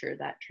nurture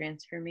that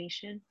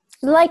transformation,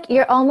 like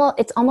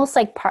it's almost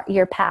like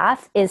your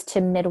path is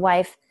to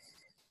midwife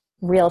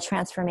real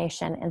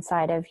transformation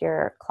inside of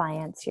your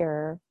clients,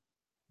 your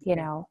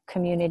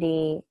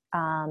community,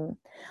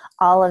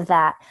 all of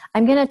that.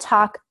 I'm going to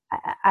talk,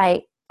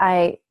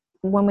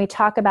 when we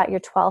talk about your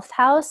 12th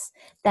house,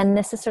 then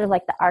this is sort of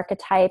like the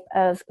archetype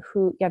of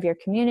who you have, your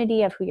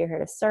community, of who you're here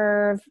to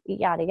serve,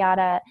 yada,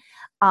 yada.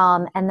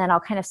 And then I'll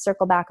kind of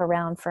circle back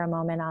around for a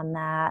moment on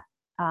that,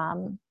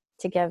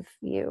 to give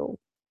you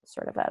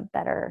sort of a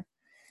better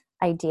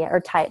idea, or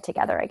tie it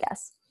together, I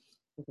guess.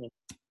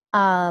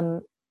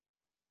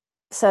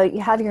 So you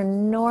have your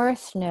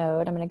north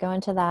node. I'm going to go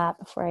into that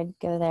before I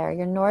go there.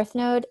 Your north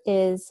node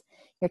is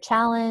your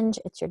challenge.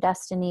 It's your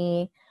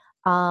destiny.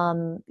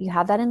 You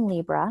have that in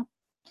Libra.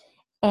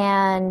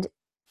 And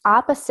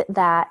opposite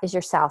that is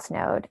your south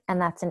node, and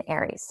that's in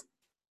Aries.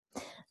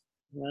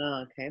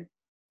 Oh, okay.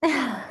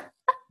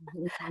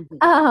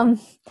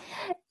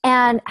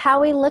 And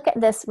how we look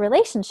at this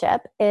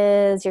relationship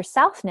is your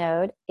south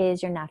node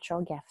is your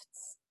natural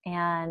gifts.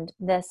 And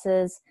this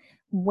is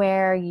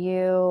where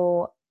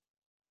you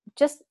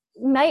just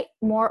might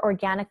more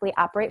organically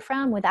operate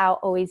from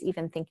without always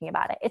even thinking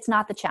about it. It's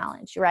not the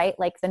challenge, right?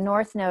 Like the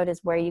north node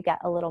is where you get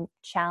a little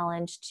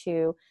challenge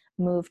to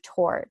move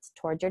towards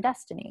your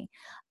destiny.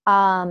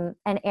 And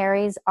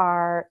Aries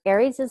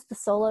is the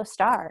solo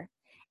star.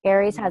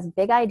 Aries has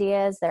big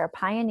ideas. They're a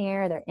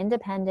pioneer. They're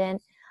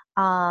independent.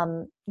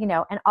 And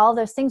all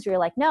those things where you're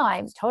like, no,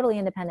 I'm totally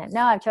independent.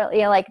 No, I'm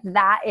totally, like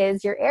that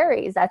is your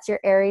Aries. That's your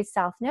Aries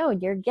south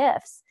node, your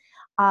gifts.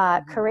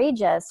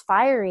 Courageous,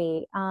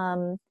 fiery.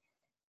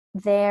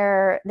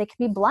 They can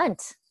be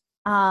blunt,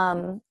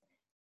 and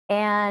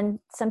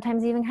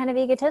sometimes even kind of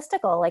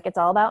egotistical, like it's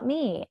all about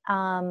me.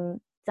 I'm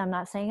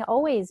not saying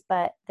always,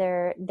 but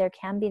there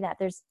can be that.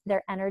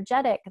 They're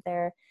energetic,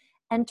 they're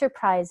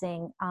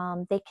enterprising,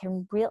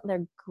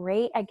 they're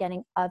great at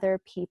getting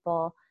other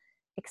people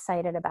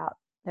excited about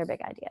their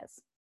big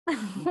ideas.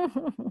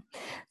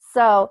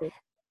 So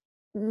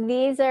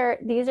these are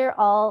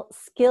all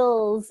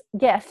skills,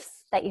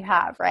 gifts that you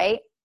have,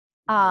 right?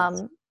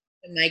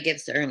 My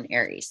gifts are in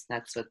Aries.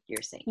 That's what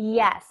you're saying.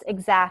 Yes,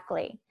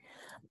 exactly.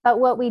 But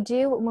what we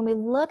do when we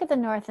look at the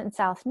north and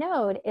south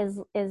node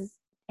is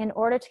in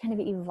order to kind of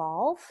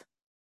evolve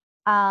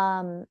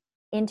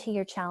into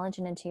your challenge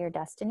and into your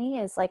destiny,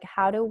 is like,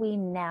 how do we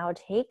now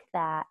take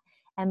that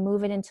and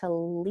move it into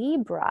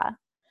Libra,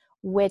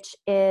 which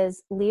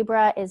is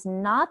Libra is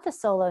not the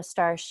solo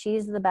star.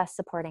 She's the best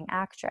supporting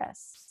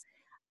actress.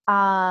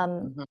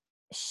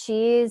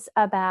 She's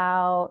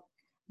about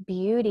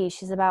beauty.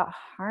 She's about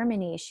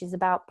harmony. She's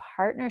about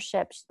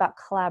partnership. She's about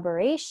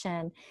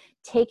collaboration,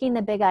 taking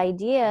the big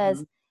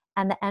ideas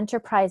and the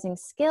enterprising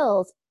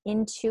skills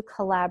into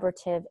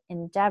collaborative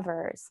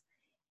endeavors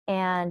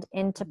and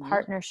into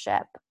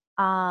partnership.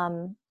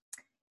 And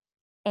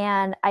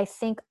I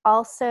think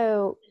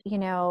also,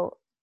 so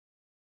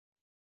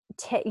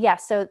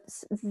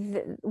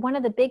one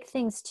of the big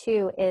things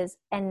too is,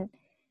 and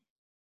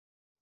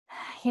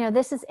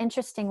this is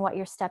interesting what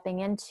you're stepping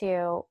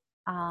into.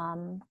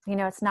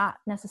 It's not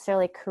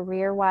necessarily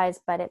career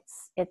wise, but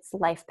it's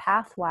life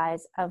path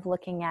wise, of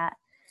looking at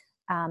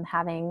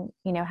having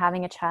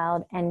a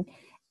child. And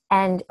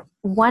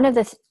one of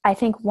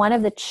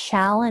the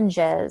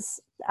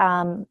challenges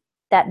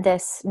that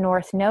this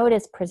North Node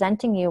is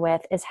presenting you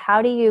with is,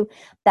 how do you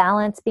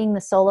balance being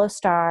the solo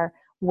star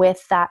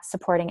with that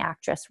supporting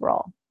actress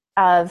role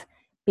of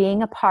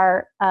being a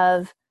part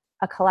of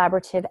a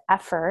collaborative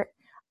effort,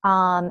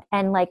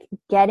 and like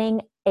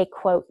getting a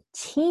quote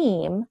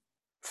team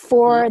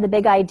for the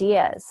big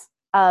ideas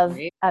of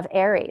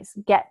Aries,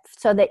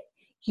 so that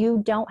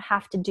you don't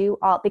have to do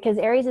all, because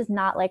Aries is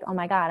not like, oh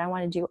my God, I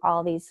want to do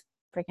all these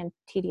freaking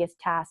tedious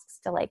tasks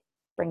to like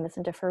bring this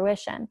into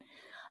fruition.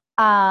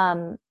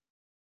 And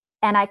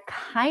I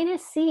kind of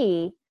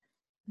see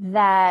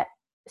that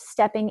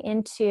stepping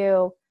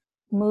into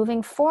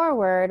moving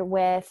forward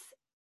with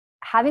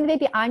having the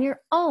baby on your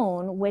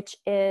own, which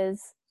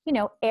is, you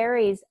know,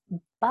 Aries,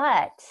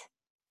 but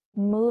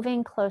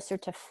moving closer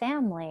to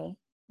family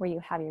where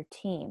you have your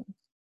team.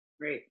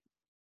 Right.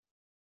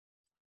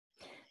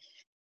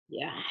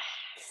 Yeah.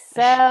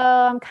 So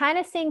I'm kind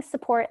of seeing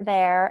support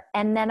there.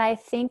 And then I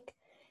think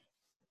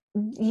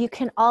you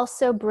can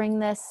also bring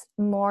this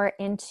more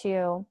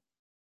into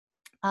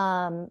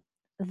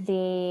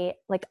the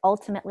like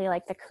ultimately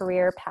like the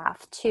career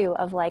path too,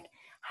 of like,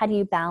 how do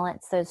you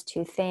balance those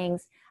two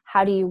things?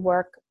 How do you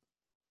work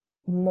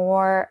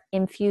more,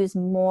 infuse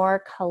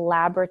more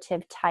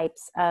collaborative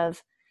types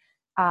of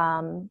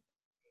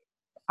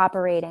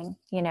operating,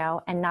 you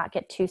know, and not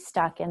get too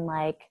stuck in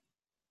like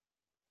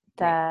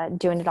the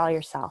doing it all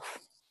yourself.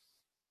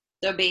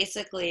 So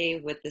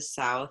basically with the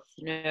South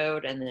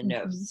Node and the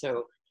Node, Mm-hmm.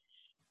 so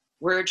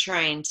we're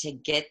trying to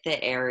get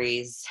the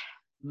Aries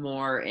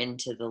more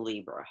into the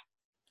Libra.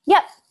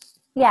 Yep.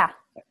 Yeah.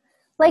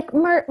 Like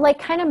like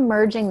kind of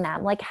merging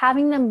them, like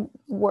having them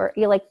work,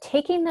 you're like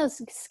taking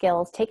those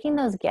skills, taking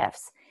those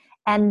gifts,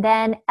 and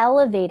then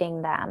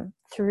elevating them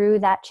through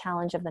that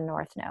challenge of the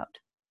North Node.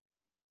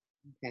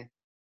 Okay.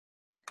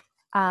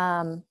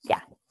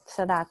 Yeah.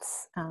 So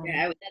that's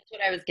That's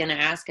what I was gonna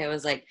ask. I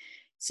was like,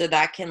 so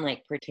that can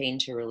like pertain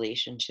to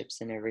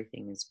relationships and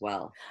everything as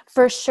well.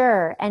 for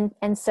sure.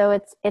 And so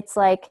it's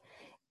like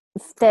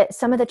that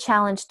some of the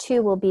challenge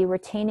too will be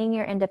retaining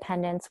your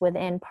independence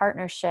within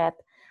partnership,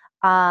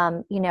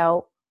 you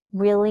know,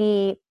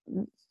 really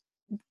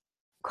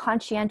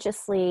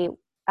conscientiously,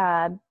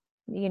 you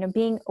know,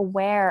 being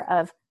aware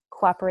of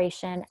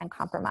cooperation and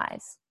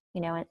compromise,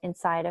 you know,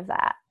 inside of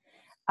that,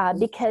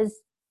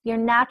 because your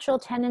natural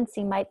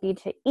tendency might be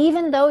to,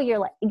 even though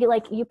you're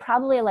like you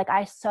probably are like,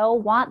 I so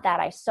want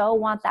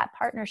that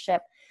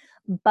partnership,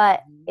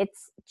 but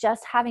it's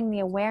just having the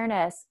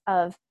awareness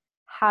of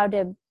how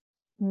to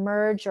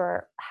merge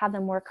or have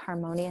them work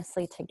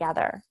harmoniously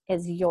together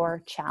is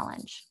your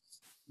challenge.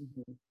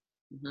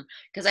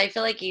 Because I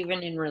feel like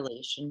even in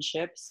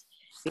relationships,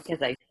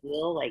 because I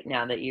feel like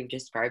now that you've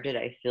described it,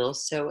 I feel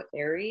so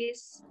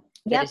Aries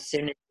that Yep. as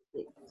soon as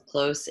it gets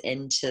close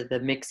into the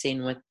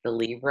mixing with the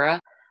Libra,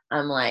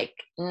 I'm like,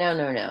 no.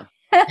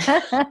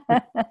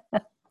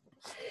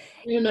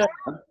 No.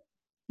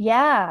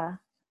 Yeah.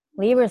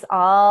 Libra's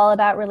all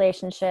about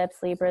relationships.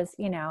 Libra's,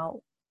 you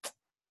know,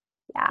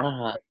 yeah,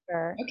 Uh-huh. for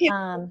sure. Okay.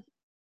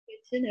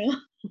 Good to know.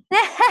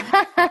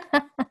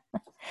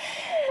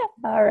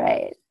 All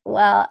right.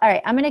 Well, all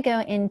right. I'm going to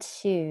go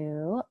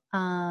into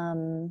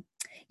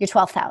your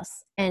 12th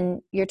house.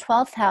 And your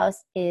 12th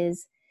house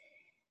is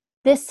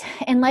this,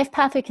 in Life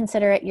Path, we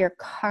consider it your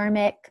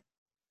karmic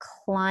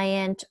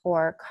client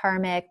or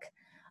karmic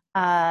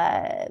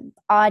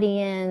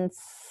audience,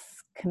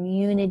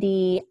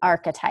 community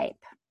archetype.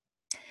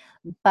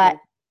 But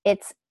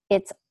it's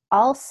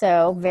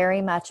also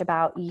very much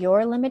about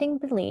your limiting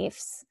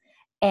beliefs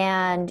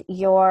and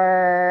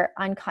your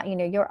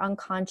your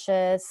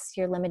unconscious,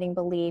 your limiting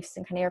beliefs,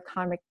 and kind of your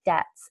karmic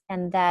debts.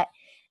 And that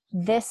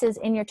this is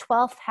in your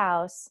 12th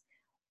house.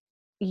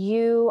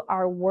 You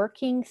are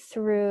working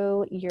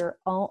through your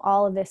own,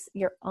 all of this,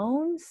 your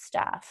own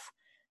stuff,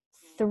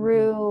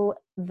 through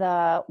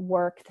the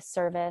work, the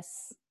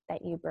service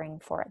that you bring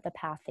for it, the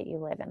path that you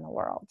live in the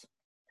world.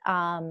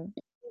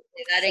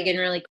 Say that again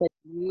really quick.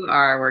 You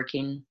are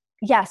working.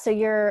 Yeah, so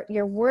you're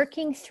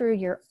working through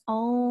your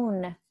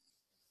own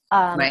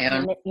My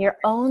own. your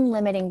own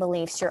limiting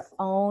beliefs, your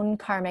own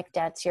karmic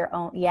debts, your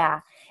own,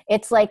 yeah.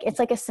 It's like a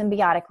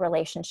symbiotic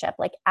relationship.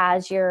 Like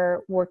as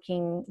you're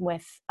working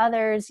with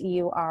others,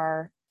 you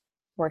are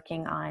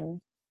working on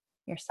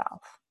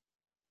yourself.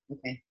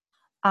 Okay.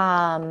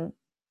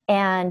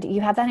 And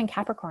you have that in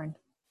Capricorn.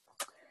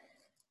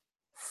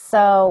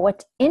 So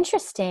what's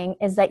interesting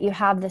is that you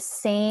have the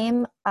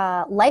same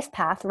life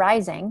path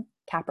rising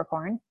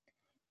Capricorn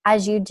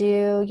as you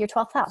do your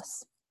 12th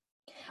house,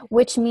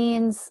 which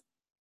means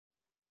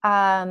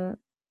that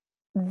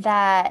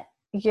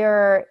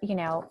you're, you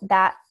know,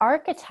 that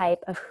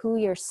archetype of who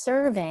you're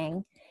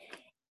serving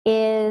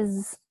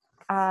is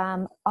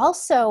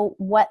also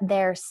what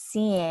they're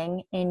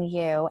seeing in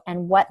you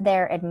and what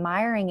they're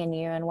admiring in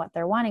you and what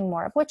they're wanting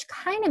more of, which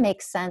kind of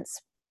makes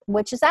sense,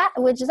 which is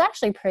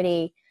actually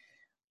pretty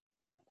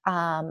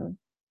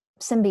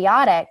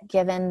symbiotic,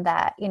 given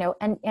that, you know,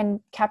 and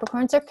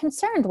Capricorns are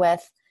concerned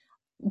with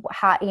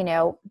how, you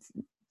know,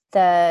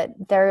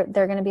 they're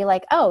going to be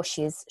like, oh,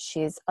 she's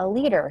a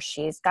leader,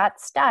 she's got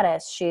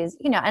status, she's,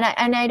 you know, and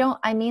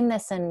I mean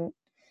this in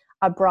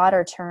a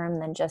broader term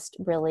than just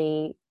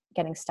really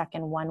getting stuck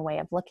in one way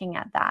of looking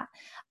at that.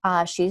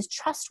 She's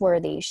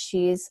trustworthy,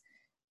 she's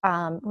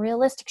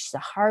realistic, she's a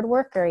hard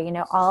worker, you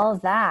know, all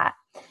of that.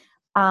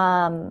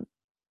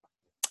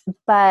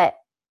 But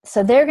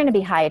so they're going to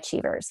be high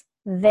achievers.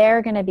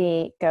 They're going to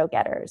be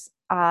go-getters.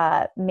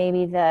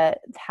 Maybe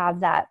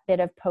have that bit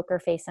of poker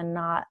face and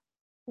not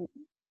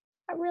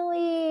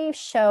really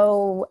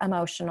show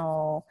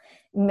emotional,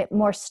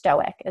 more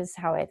stoic is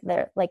how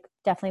they're like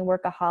definitely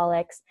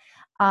workaholics,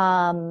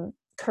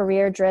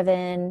 career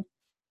driven,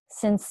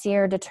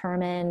 sincere,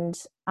 determined,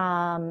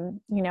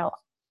 you know,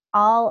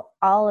 all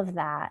of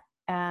that.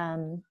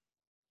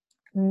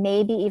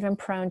 Maybe even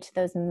prone to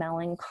those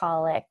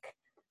melancholic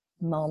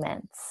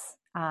moments,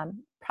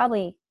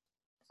 probably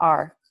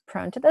are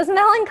prone to those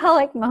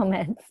melancholic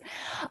moments.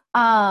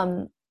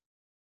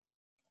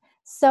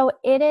 So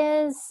it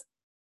is,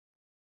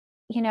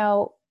 you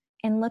know,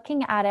 in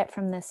looking at it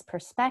from this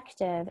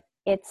perspective,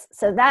 it's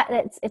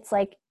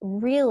like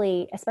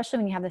really, especially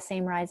when you have the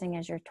same rising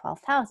as your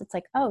 12th house, it's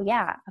like, oh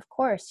yeah, of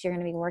course you're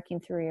going to be working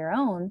through your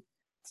own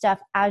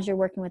stuff as you're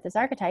working with this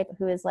archetype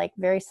who is like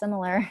very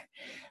similar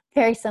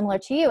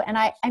to you. And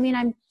I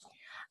mean,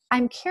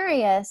 I'm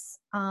curious,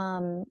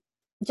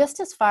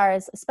 just as far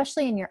as,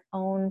 especially in your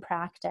own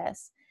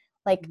practice,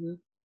 like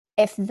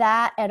if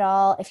that at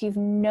all, if you've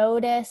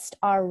noticed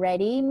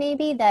already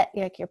maybe that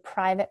like your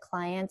private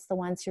clients, the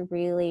ones who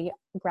really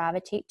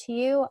gravitate to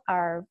you,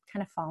 are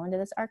kind of fall into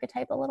this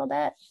archetype a little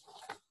bit.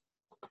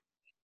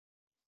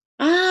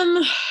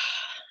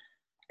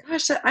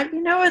 Gosh,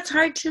 you know, it's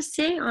hard to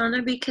say,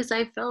 Anna, because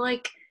I feel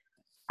like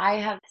I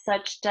have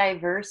such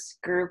diverse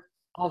group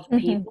of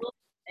people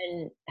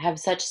and have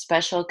such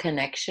special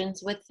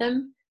connections with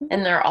them,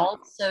 and they're all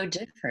so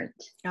different.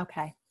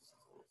 Okay.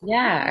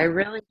 Yeah, I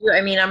really do.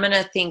 I mean, I'm going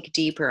to think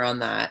deeper on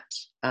that.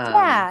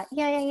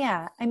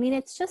 Yeah. I mean,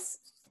 it's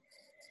just,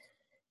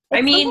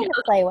 it's something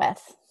to play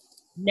with.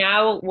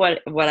 Now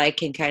what I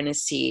can kind of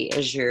see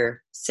as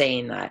you're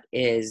saying that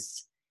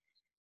is,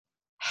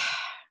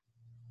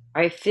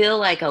 I feel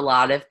like a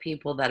lot of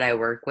people that I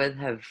work with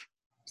have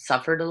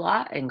suffered a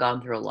lot and gone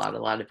through a lot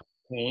of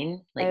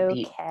pain, like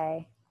deep.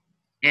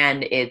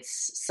 And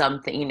it's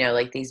something, you know,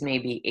 like these may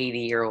be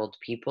 80-year-old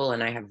people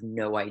and I have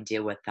no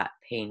idea what that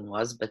pain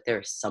was, but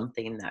there's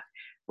something that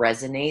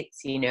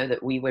resonates, you know,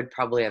 that we would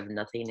probably have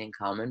nothing in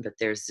common, but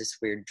there's this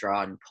weird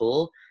draw and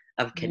pull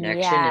of connection.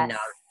 Yes. And now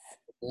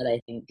that I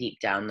think deep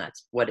down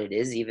that's what it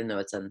is, even though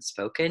it's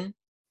unspoken.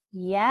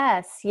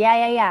 Yes.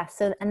 Yeah.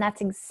 So, and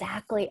that's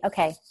exactly,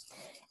 okay.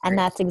 And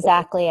that's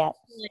exactly it.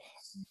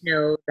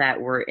 Know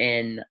that we're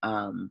in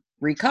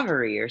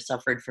recovery or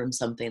suffered from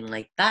something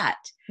like that.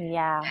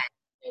 Yeah.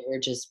 And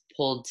we're just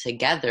pulled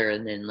together,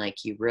 and then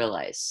like you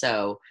realize.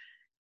 So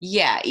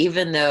yeah,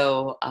 even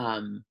though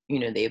you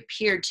know, they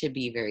appear to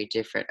be very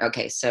different.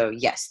 Okay, so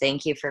yes,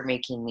 thank you for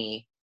making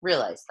me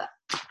realize that.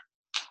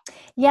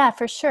 Yeah,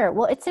 for sure.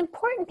 Well, it's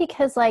important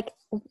because, like,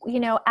 you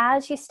know,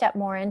 as you step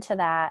more into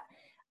that,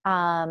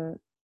 I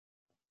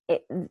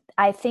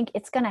think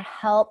it's going to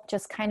help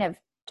just kind of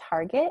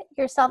target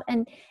yourself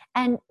and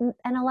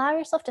allow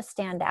yourself to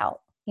stand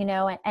out, you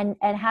know, and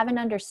have an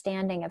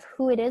understanding of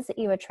who it is that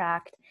you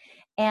attract.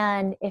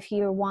 And if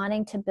you're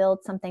wanting to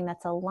build something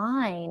that's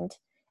aligned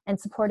and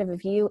supportive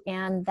of you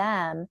and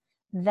them,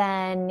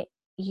 then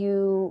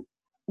you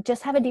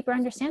just have a deeper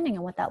understanding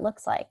of what that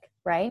looks like,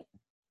 right?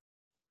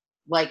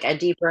 Like a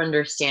deeper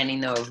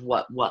understanding though of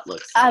what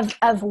looks like.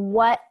 Of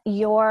what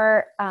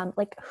you're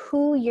like,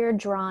 who you're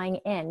drawing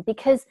in,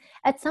 because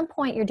at some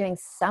point you're doing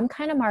some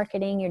kind of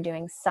marketing, you're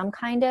doing some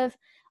kind of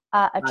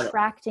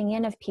attracting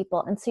in of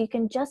people, and so you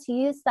can just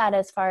use that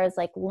as far as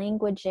like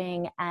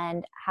languaging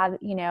and have,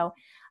 you know,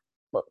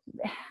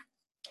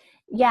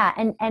 yeah.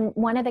 And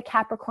one of the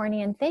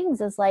Capricornian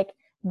things is like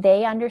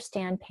they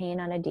understand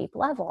pain on a deep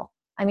level.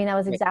 I mean, that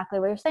was exactly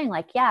what you're saying.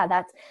 Like, yeah,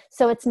 that's,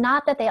 so it's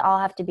not that they all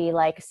have to be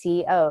like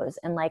CEOs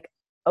and like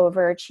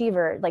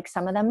overachiever. Like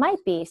some of them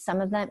might be, some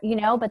of them, you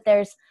know, but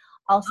there's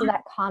also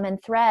that common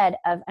thread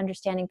of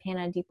understanding pain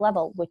on a deep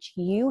level, which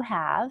you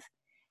have.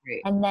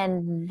 Right. And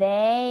then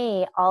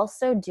they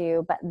also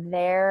do, but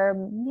they're,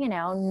 you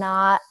know,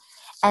 not.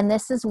 And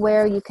this is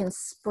where you can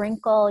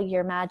sprinkle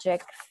your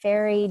magic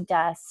fairy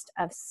dust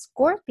of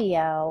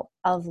Scorpio,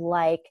 of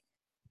like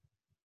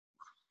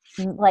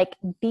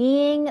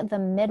being the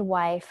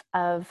midwife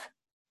of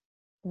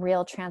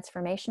real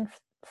transformation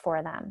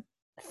for them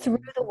through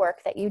the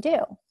work that you do.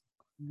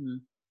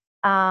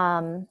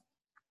 Mm-hmm.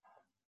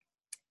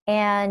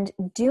 And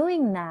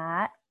doing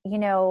that, you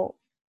know,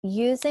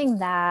 using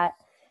that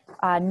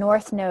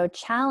North Node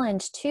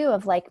challenge too,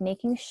 of like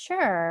making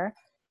sure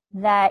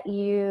that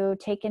you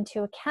take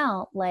into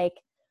account, like,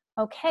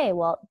 okay,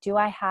 well, do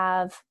I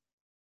have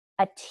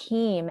a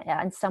team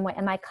in some way?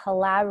 Am I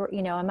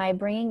you know, am I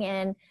bringing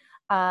in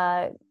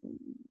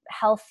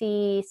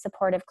healthy,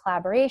 supportive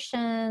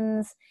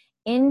collaborations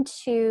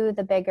into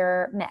the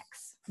bigger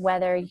mix,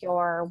 whether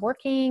you're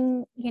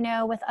working,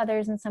 with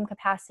others in some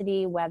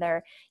capacity,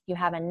 whether you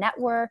have a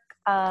network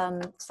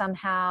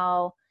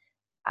somehow,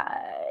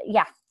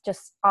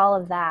 just all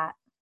of that.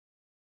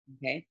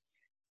 Okay.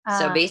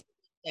 So basically,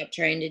 stop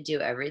trying to do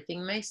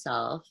everything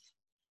myself.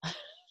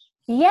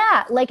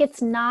 Yeah, like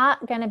it's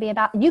not going to be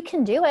about, you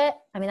can do it.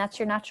 I mean, that's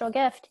your natural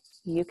gift.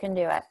 You can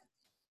do it.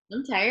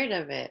 I'm tired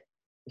of it.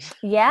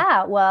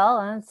 Yeah,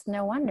 well, it's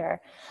no wonder.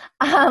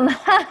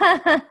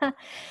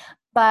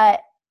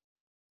 But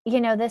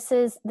this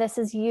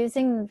is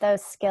using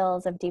those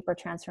skills of deeper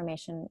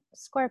transformation,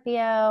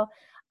 Scorpio,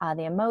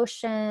 the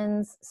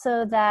emotions,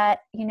 so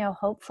that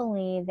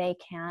hopefully they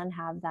can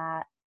have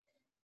that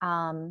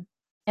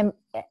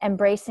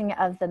embracing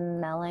of the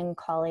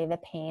melancholy, the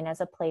pain, as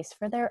a place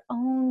for their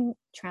own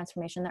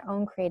transformation, their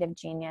own creative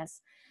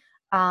genius.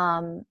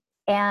 And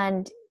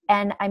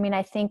I mean,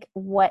 I think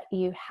what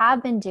you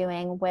have been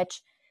doing,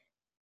 which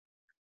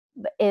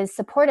is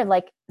supportive,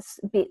 like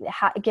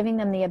giving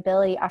them the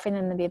ability, offering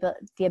them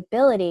the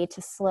ability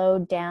to slow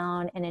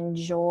down and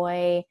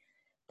enjoy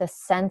the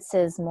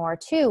senses more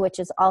too, which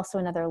is also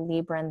another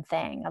Libran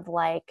thing of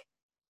like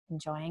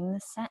enjoying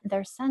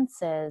their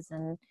senses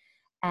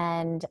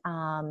and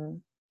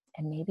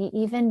maybe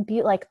even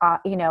like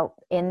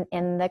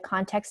in the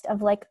context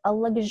of like a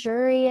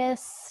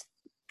luxurious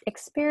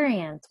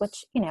experience,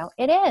 which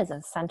it is a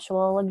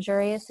sensual,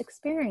 luxurious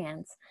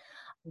experience.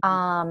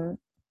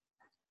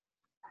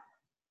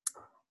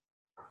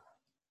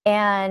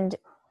 And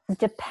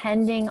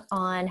depending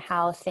on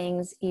how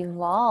things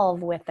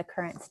evolve with the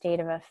current state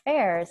of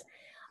affairs,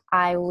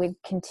 I would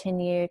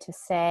continue to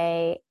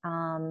say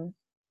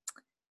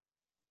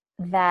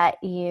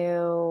that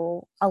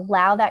you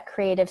allow that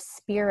creative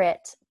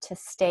spirit to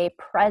stay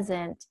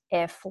present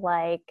if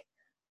like,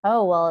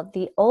 oh, well,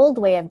 the old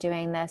way of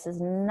doing this is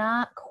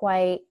not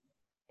quite,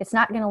 it's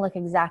not going to look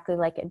exactly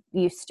like it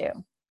used to.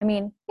 I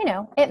mean,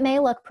 it may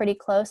look pretty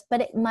close,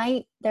 but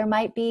there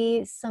might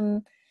be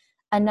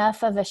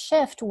enough of a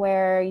shift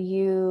where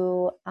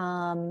you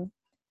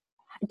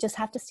just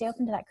have to stay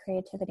open to that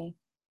creativity.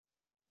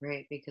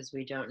 Right, because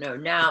we don't know.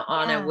 Now,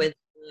 Anna, with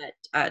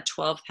that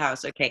 12th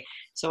house, okay,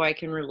 so I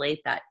can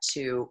relate that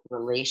to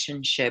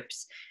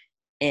relationships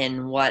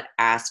in what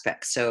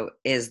aspect? So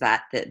is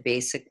that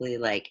basically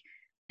like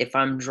if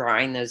I'm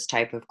drawing those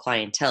type of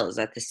clientele, is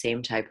that the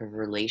same type of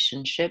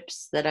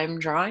relationships that I'm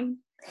drawing?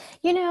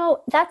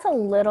 That's a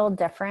little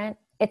different.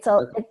 It's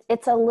a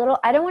little,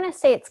 I don't want to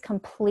say it's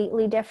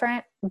completely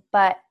different,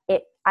 but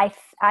I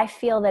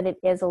feel that it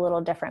is a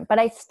little different, but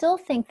I still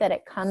think that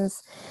it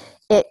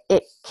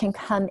can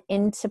come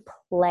into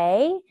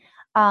play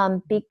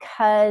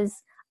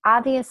because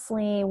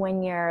obviously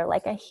when you're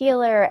like a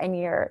healer and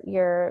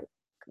you're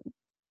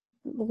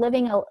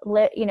living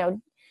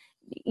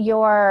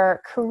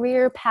your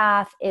career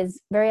path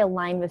is very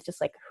aligned with just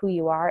like who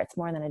you are. It's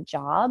more than a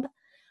job.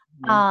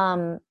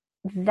 Mm-hmm.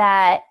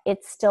 That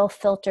it still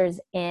filters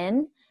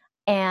in,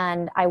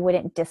 and I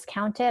wouldn't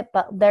discount it,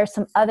 but there's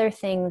some other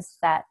things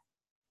that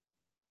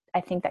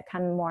I think that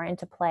come more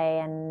into play,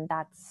 and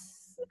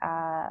that's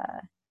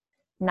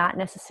not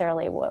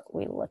necessarily what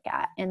we look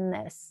at in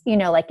this,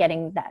 like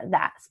getting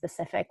that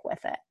specific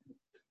with it.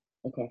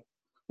 Okay.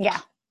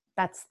 Yeah,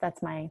 that's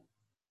my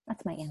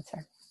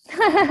answer.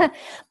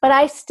 But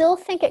I still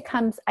think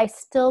I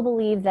still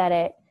believe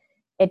that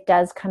it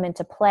does come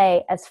into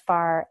play as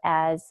far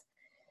as,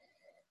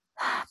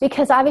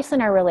 because obviously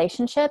in our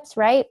relationships,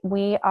 right,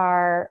 we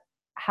are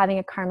having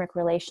a karmic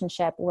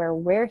relationship where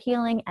we're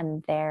healing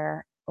and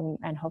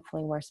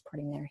hopefully we're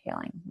supporting their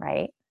healing,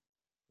 right?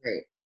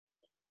 Right.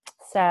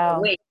 So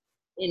wait,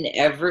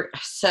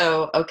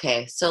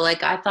 okay. So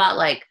like I thought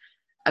like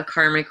a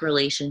karmic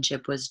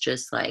relationship was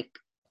just like,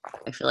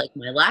 I feel like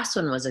my last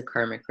one was a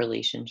karmic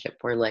relationship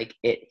where like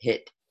it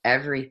hit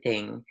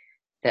everything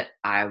that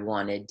I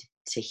wanted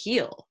to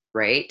heal,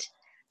 right?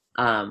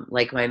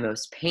 Like my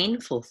most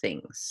painful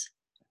things.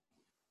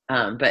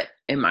 But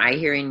am I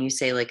hearing you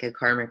say like a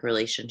karmic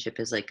relationship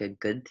is like a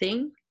good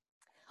thing?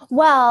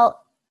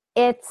 Well,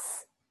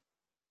 it's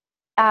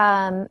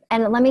and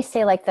let me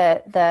say like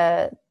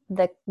let's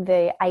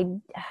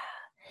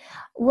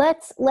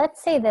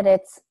say that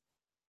it's,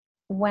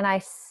 when I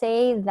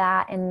say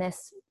that in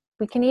this,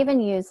 we can even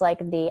use like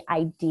the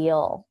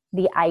ideal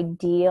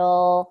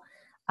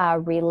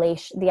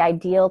relation, the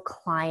ideal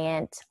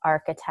client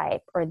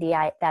archetype, or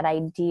that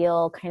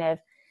ideal kind of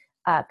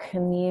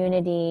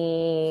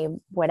community,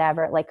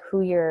 whatever, like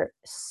who you're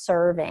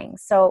serving.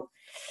 So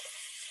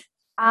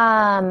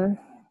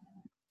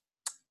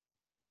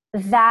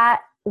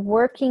that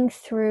working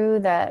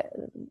through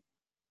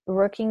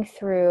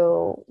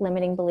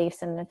limiting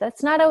beliefs, and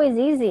that's not always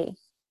easy.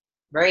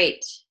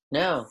 Right.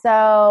 No.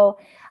 So,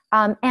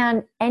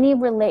 and any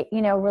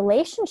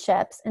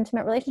relationships,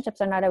 intimate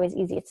relationships, are not always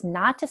easy. It's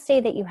not to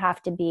say that you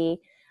have to be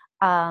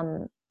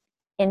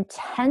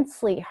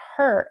intensely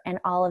hurt and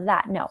all of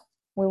that. No,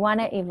 we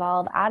want to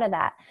evolve out of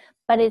that,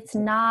 but it's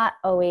not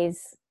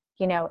always,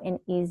 an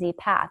easy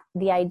path.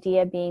 The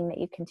idea being that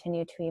you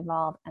continue to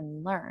evolve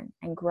and learn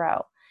and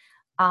grow.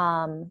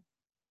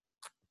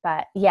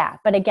 But yeah,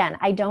 but again,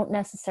 I don't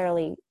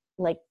necessarily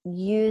like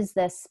use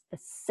this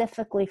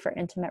specifically for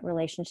intimate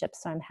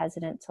relationships. So I'm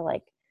hesitant to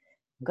like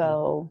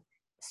go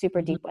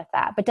super deep with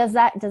that. But does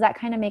that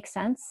kind of make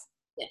sense?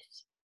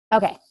 Yes.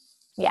 Okay.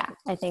 Yeah.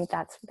 I think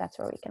that's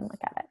where we can look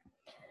at it.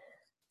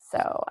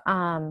 So,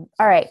 all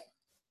right.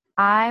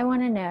 I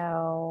want to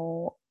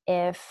know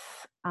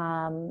if,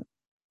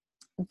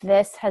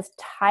 this has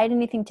tied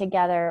anything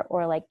together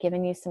or like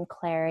given you some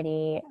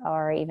clarity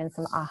or even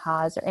some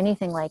ahas or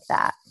anything like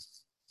that.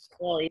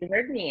 Well, you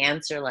heard me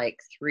answer like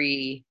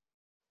 3.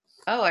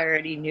 Oh, I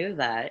already knew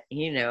that.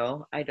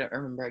 I don't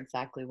remember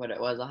exactly what it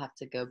was. I'll have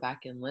to go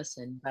back and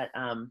listen. But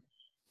I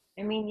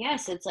mean,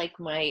 yes, it's like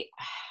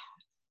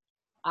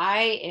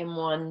I am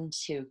one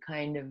to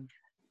kind of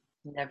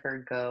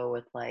never go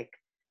with like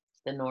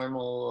the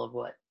normal of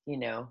what,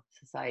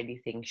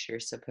 society thinks you're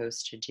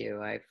supposed to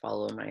do. I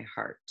follow my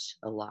heart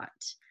a lot.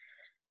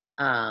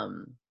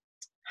 Um,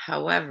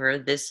 However,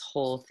 this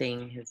whole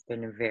thing has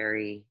been a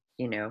very,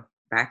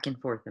 back and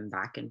forth and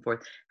back and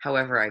forth.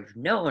 However, I've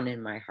known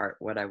in my heart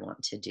what I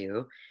want to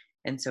do.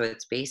 And so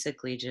it's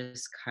basically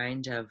just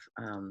kind of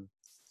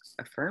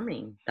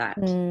affirming that,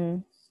 just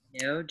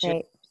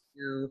Right.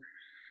 to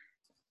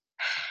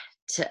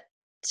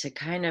to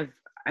kind of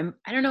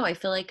I don't know, I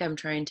feel like I'm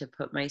trying to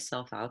put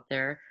myself out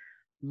there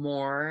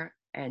more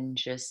and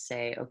just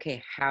say,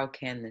 okay, how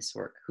can this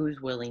work? Who's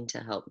willing to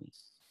help me?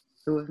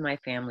 Who of my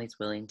family's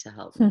willing to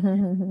help me?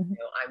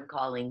 I'm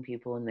calling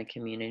people in the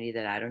community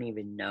that I don't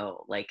even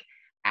know, like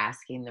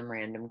asking them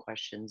random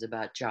questions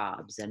about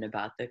jobs and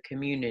about the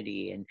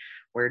community and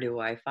where do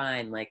I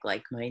find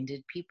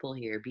like-minded people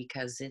here,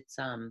 because it's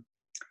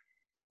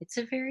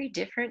a very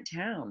different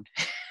town.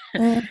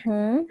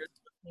 Something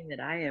that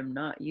I am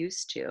not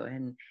used to,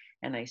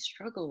 and I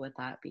struggle with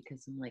that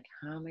because I'm like,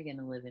 how am I going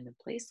to live in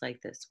a place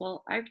like this?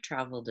 Well, I've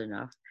traveled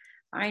enough.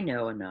 I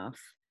know enough.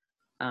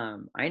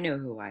 I know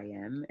who I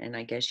am, and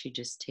I guess you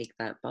just take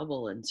that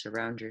bubble and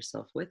surround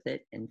yourself with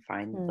it and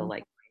find the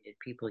like-minded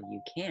people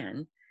you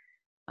can.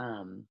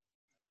 So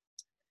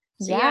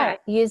yeah,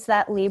 use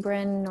that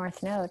Libran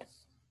North Node.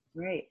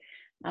 Right.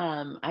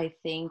 I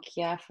think,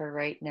 for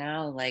right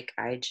now, like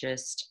I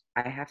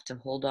have to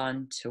hold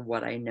on to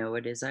what I know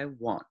it is I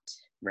want,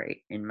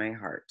 right, in my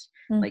heart.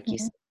 Like you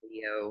said,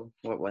 Leo,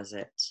 what was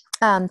it?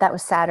 That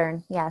was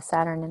Saturn. Yeah,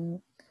 Saturn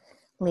and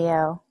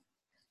Leo.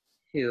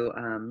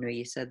 No,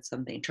 you said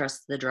something.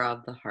 Trust the draw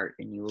of the heart,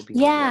 and you will be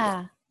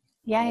Yeah.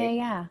 rewarded.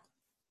 Yeah.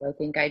 So I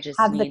think I just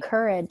Have need the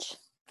courage.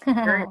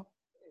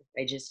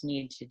 I just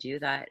need to do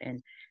that,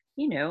 and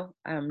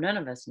none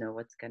of us know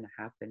what's going to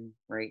happen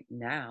right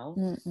now.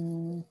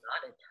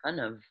 Not a ton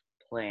of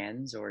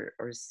plans or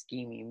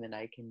scheming that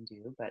I can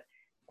do, but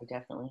I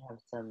definitely have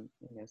some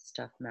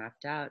stuff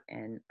mapped out,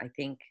 and I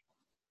think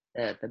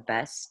the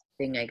best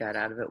thing I got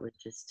out of it was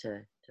just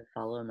to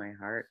follow my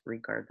heart,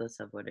 regardless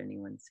of what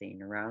anyone's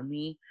saying around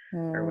me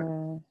or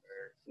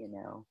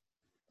what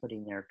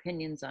putting their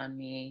opinions on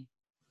me,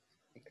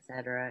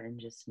 etc., and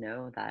just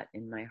know that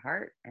in my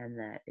heart, and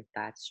that if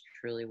that's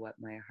truly what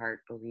my heart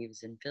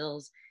believes and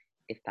feels,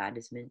 if that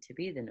is meant to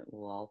be, then it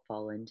will all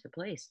fall into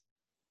place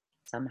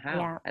somehow.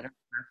 Yeah. I don't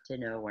have to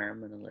know where I'm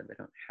going to live. I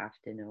don't have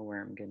to know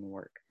where I'm going to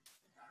work.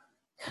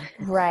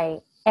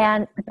 Right.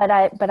 But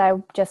I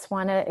just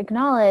want to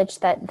acknowledge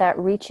that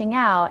reaching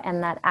out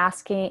and that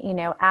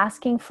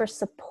asking for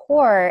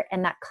support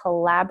and that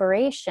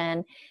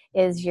collaboration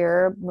is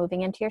you're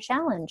moving into your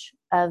challenge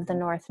of the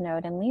North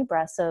Node in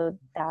Libra. So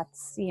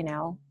that's,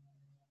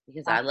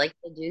 because I like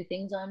to do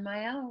things on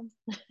my own.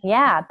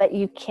 Yeah, but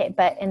you can't,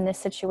 but in this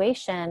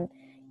situation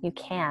you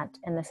can't,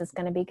 and this is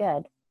going to be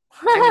good.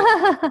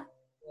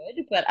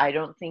 Good, but I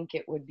don't think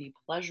it would be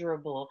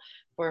pleasurable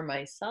for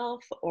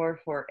myself or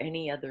for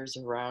any others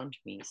around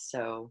me.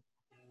 So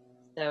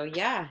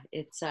yeah,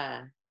 it's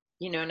and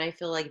I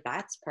feel like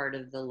that's part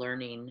of the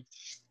learning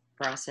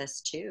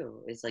process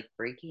too, is like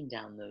breaking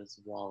down those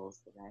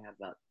walls that I have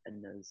up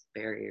and those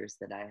barriers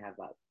that I have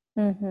up.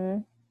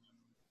 So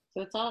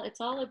it's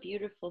all a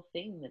beautiful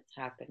thing that's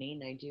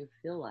happening, I do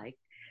feel like.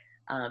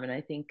 And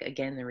I think,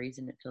 again, the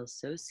reason it feels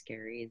so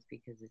scary is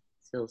because it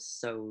feels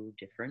so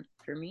different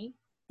for me.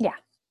 Yeah.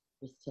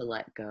 Just to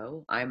let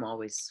go. I'm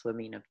always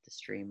swimming up the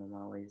stream. I'm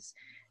always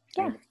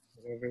trying to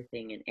put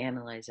everything and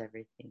analyze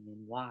everything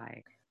and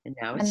why. And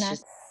now it's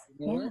just,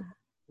 what?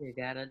 You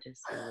gotta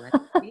just let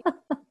it be.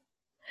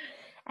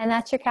 And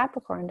that's your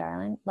Capricorn,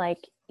 darling.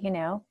 Like,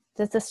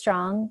 just a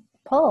strong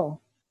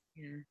pull.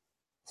 Yeah.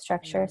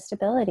 Structure,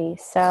 stability.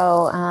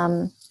 So,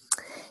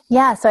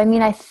 so I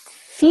mean, I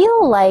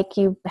feel like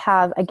you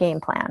have a game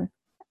plan.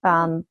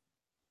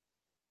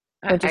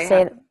 Would you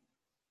say that?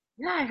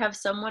 Yeah, I have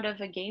somewhat of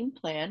a game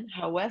plan.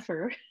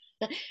 However,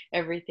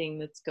 everything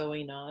that's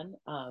going on,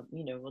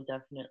 will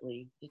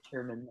definitely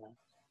determine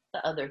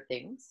the other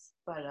things.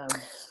 But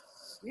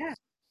yeah,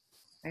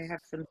 I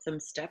have some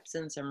steps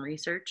and some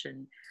research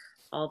and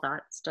all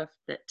that stuff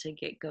to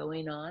get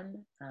going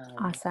on.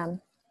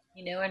 Awesome.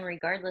 And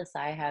regardless,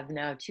 I have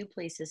now 2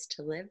 places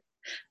to live.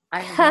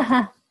 I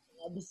have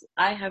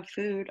I have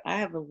food. I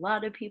have a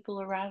lot of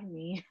people around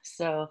me.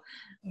 So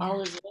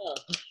all is well.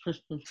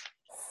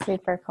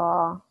 Super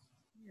cool.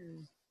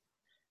 Yeah.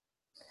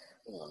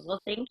 Cool.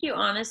 Well, thank you,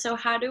 Anna. So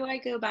how do I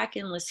go back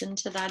and listen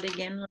to that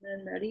again when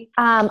I'm ready?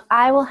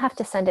 I will have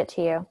to send it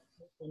to you.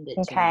 Send it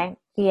Okay.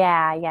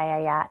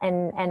 Yeah.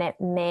 And it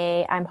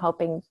may, I'm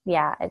hoping,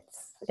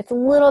 it's a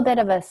little bit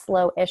of a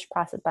slow-ish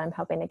process, but I'm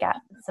hoping to get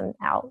some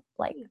out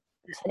like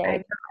today.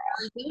 I'm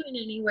not going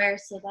anywhere,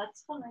 so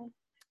that's fine.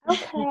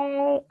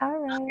 Okay. All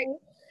right. Thank you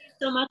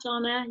so much,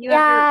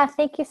 Anna.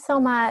 Thank you so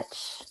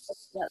much.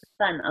 That was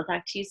fun. I'll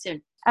talk to you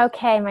soon.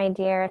 Okay, my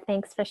dear.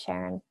 Thanks for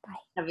sharing. Bye.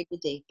 Have a good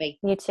day. Bye.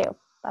 You too.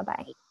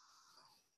 Bye-bye.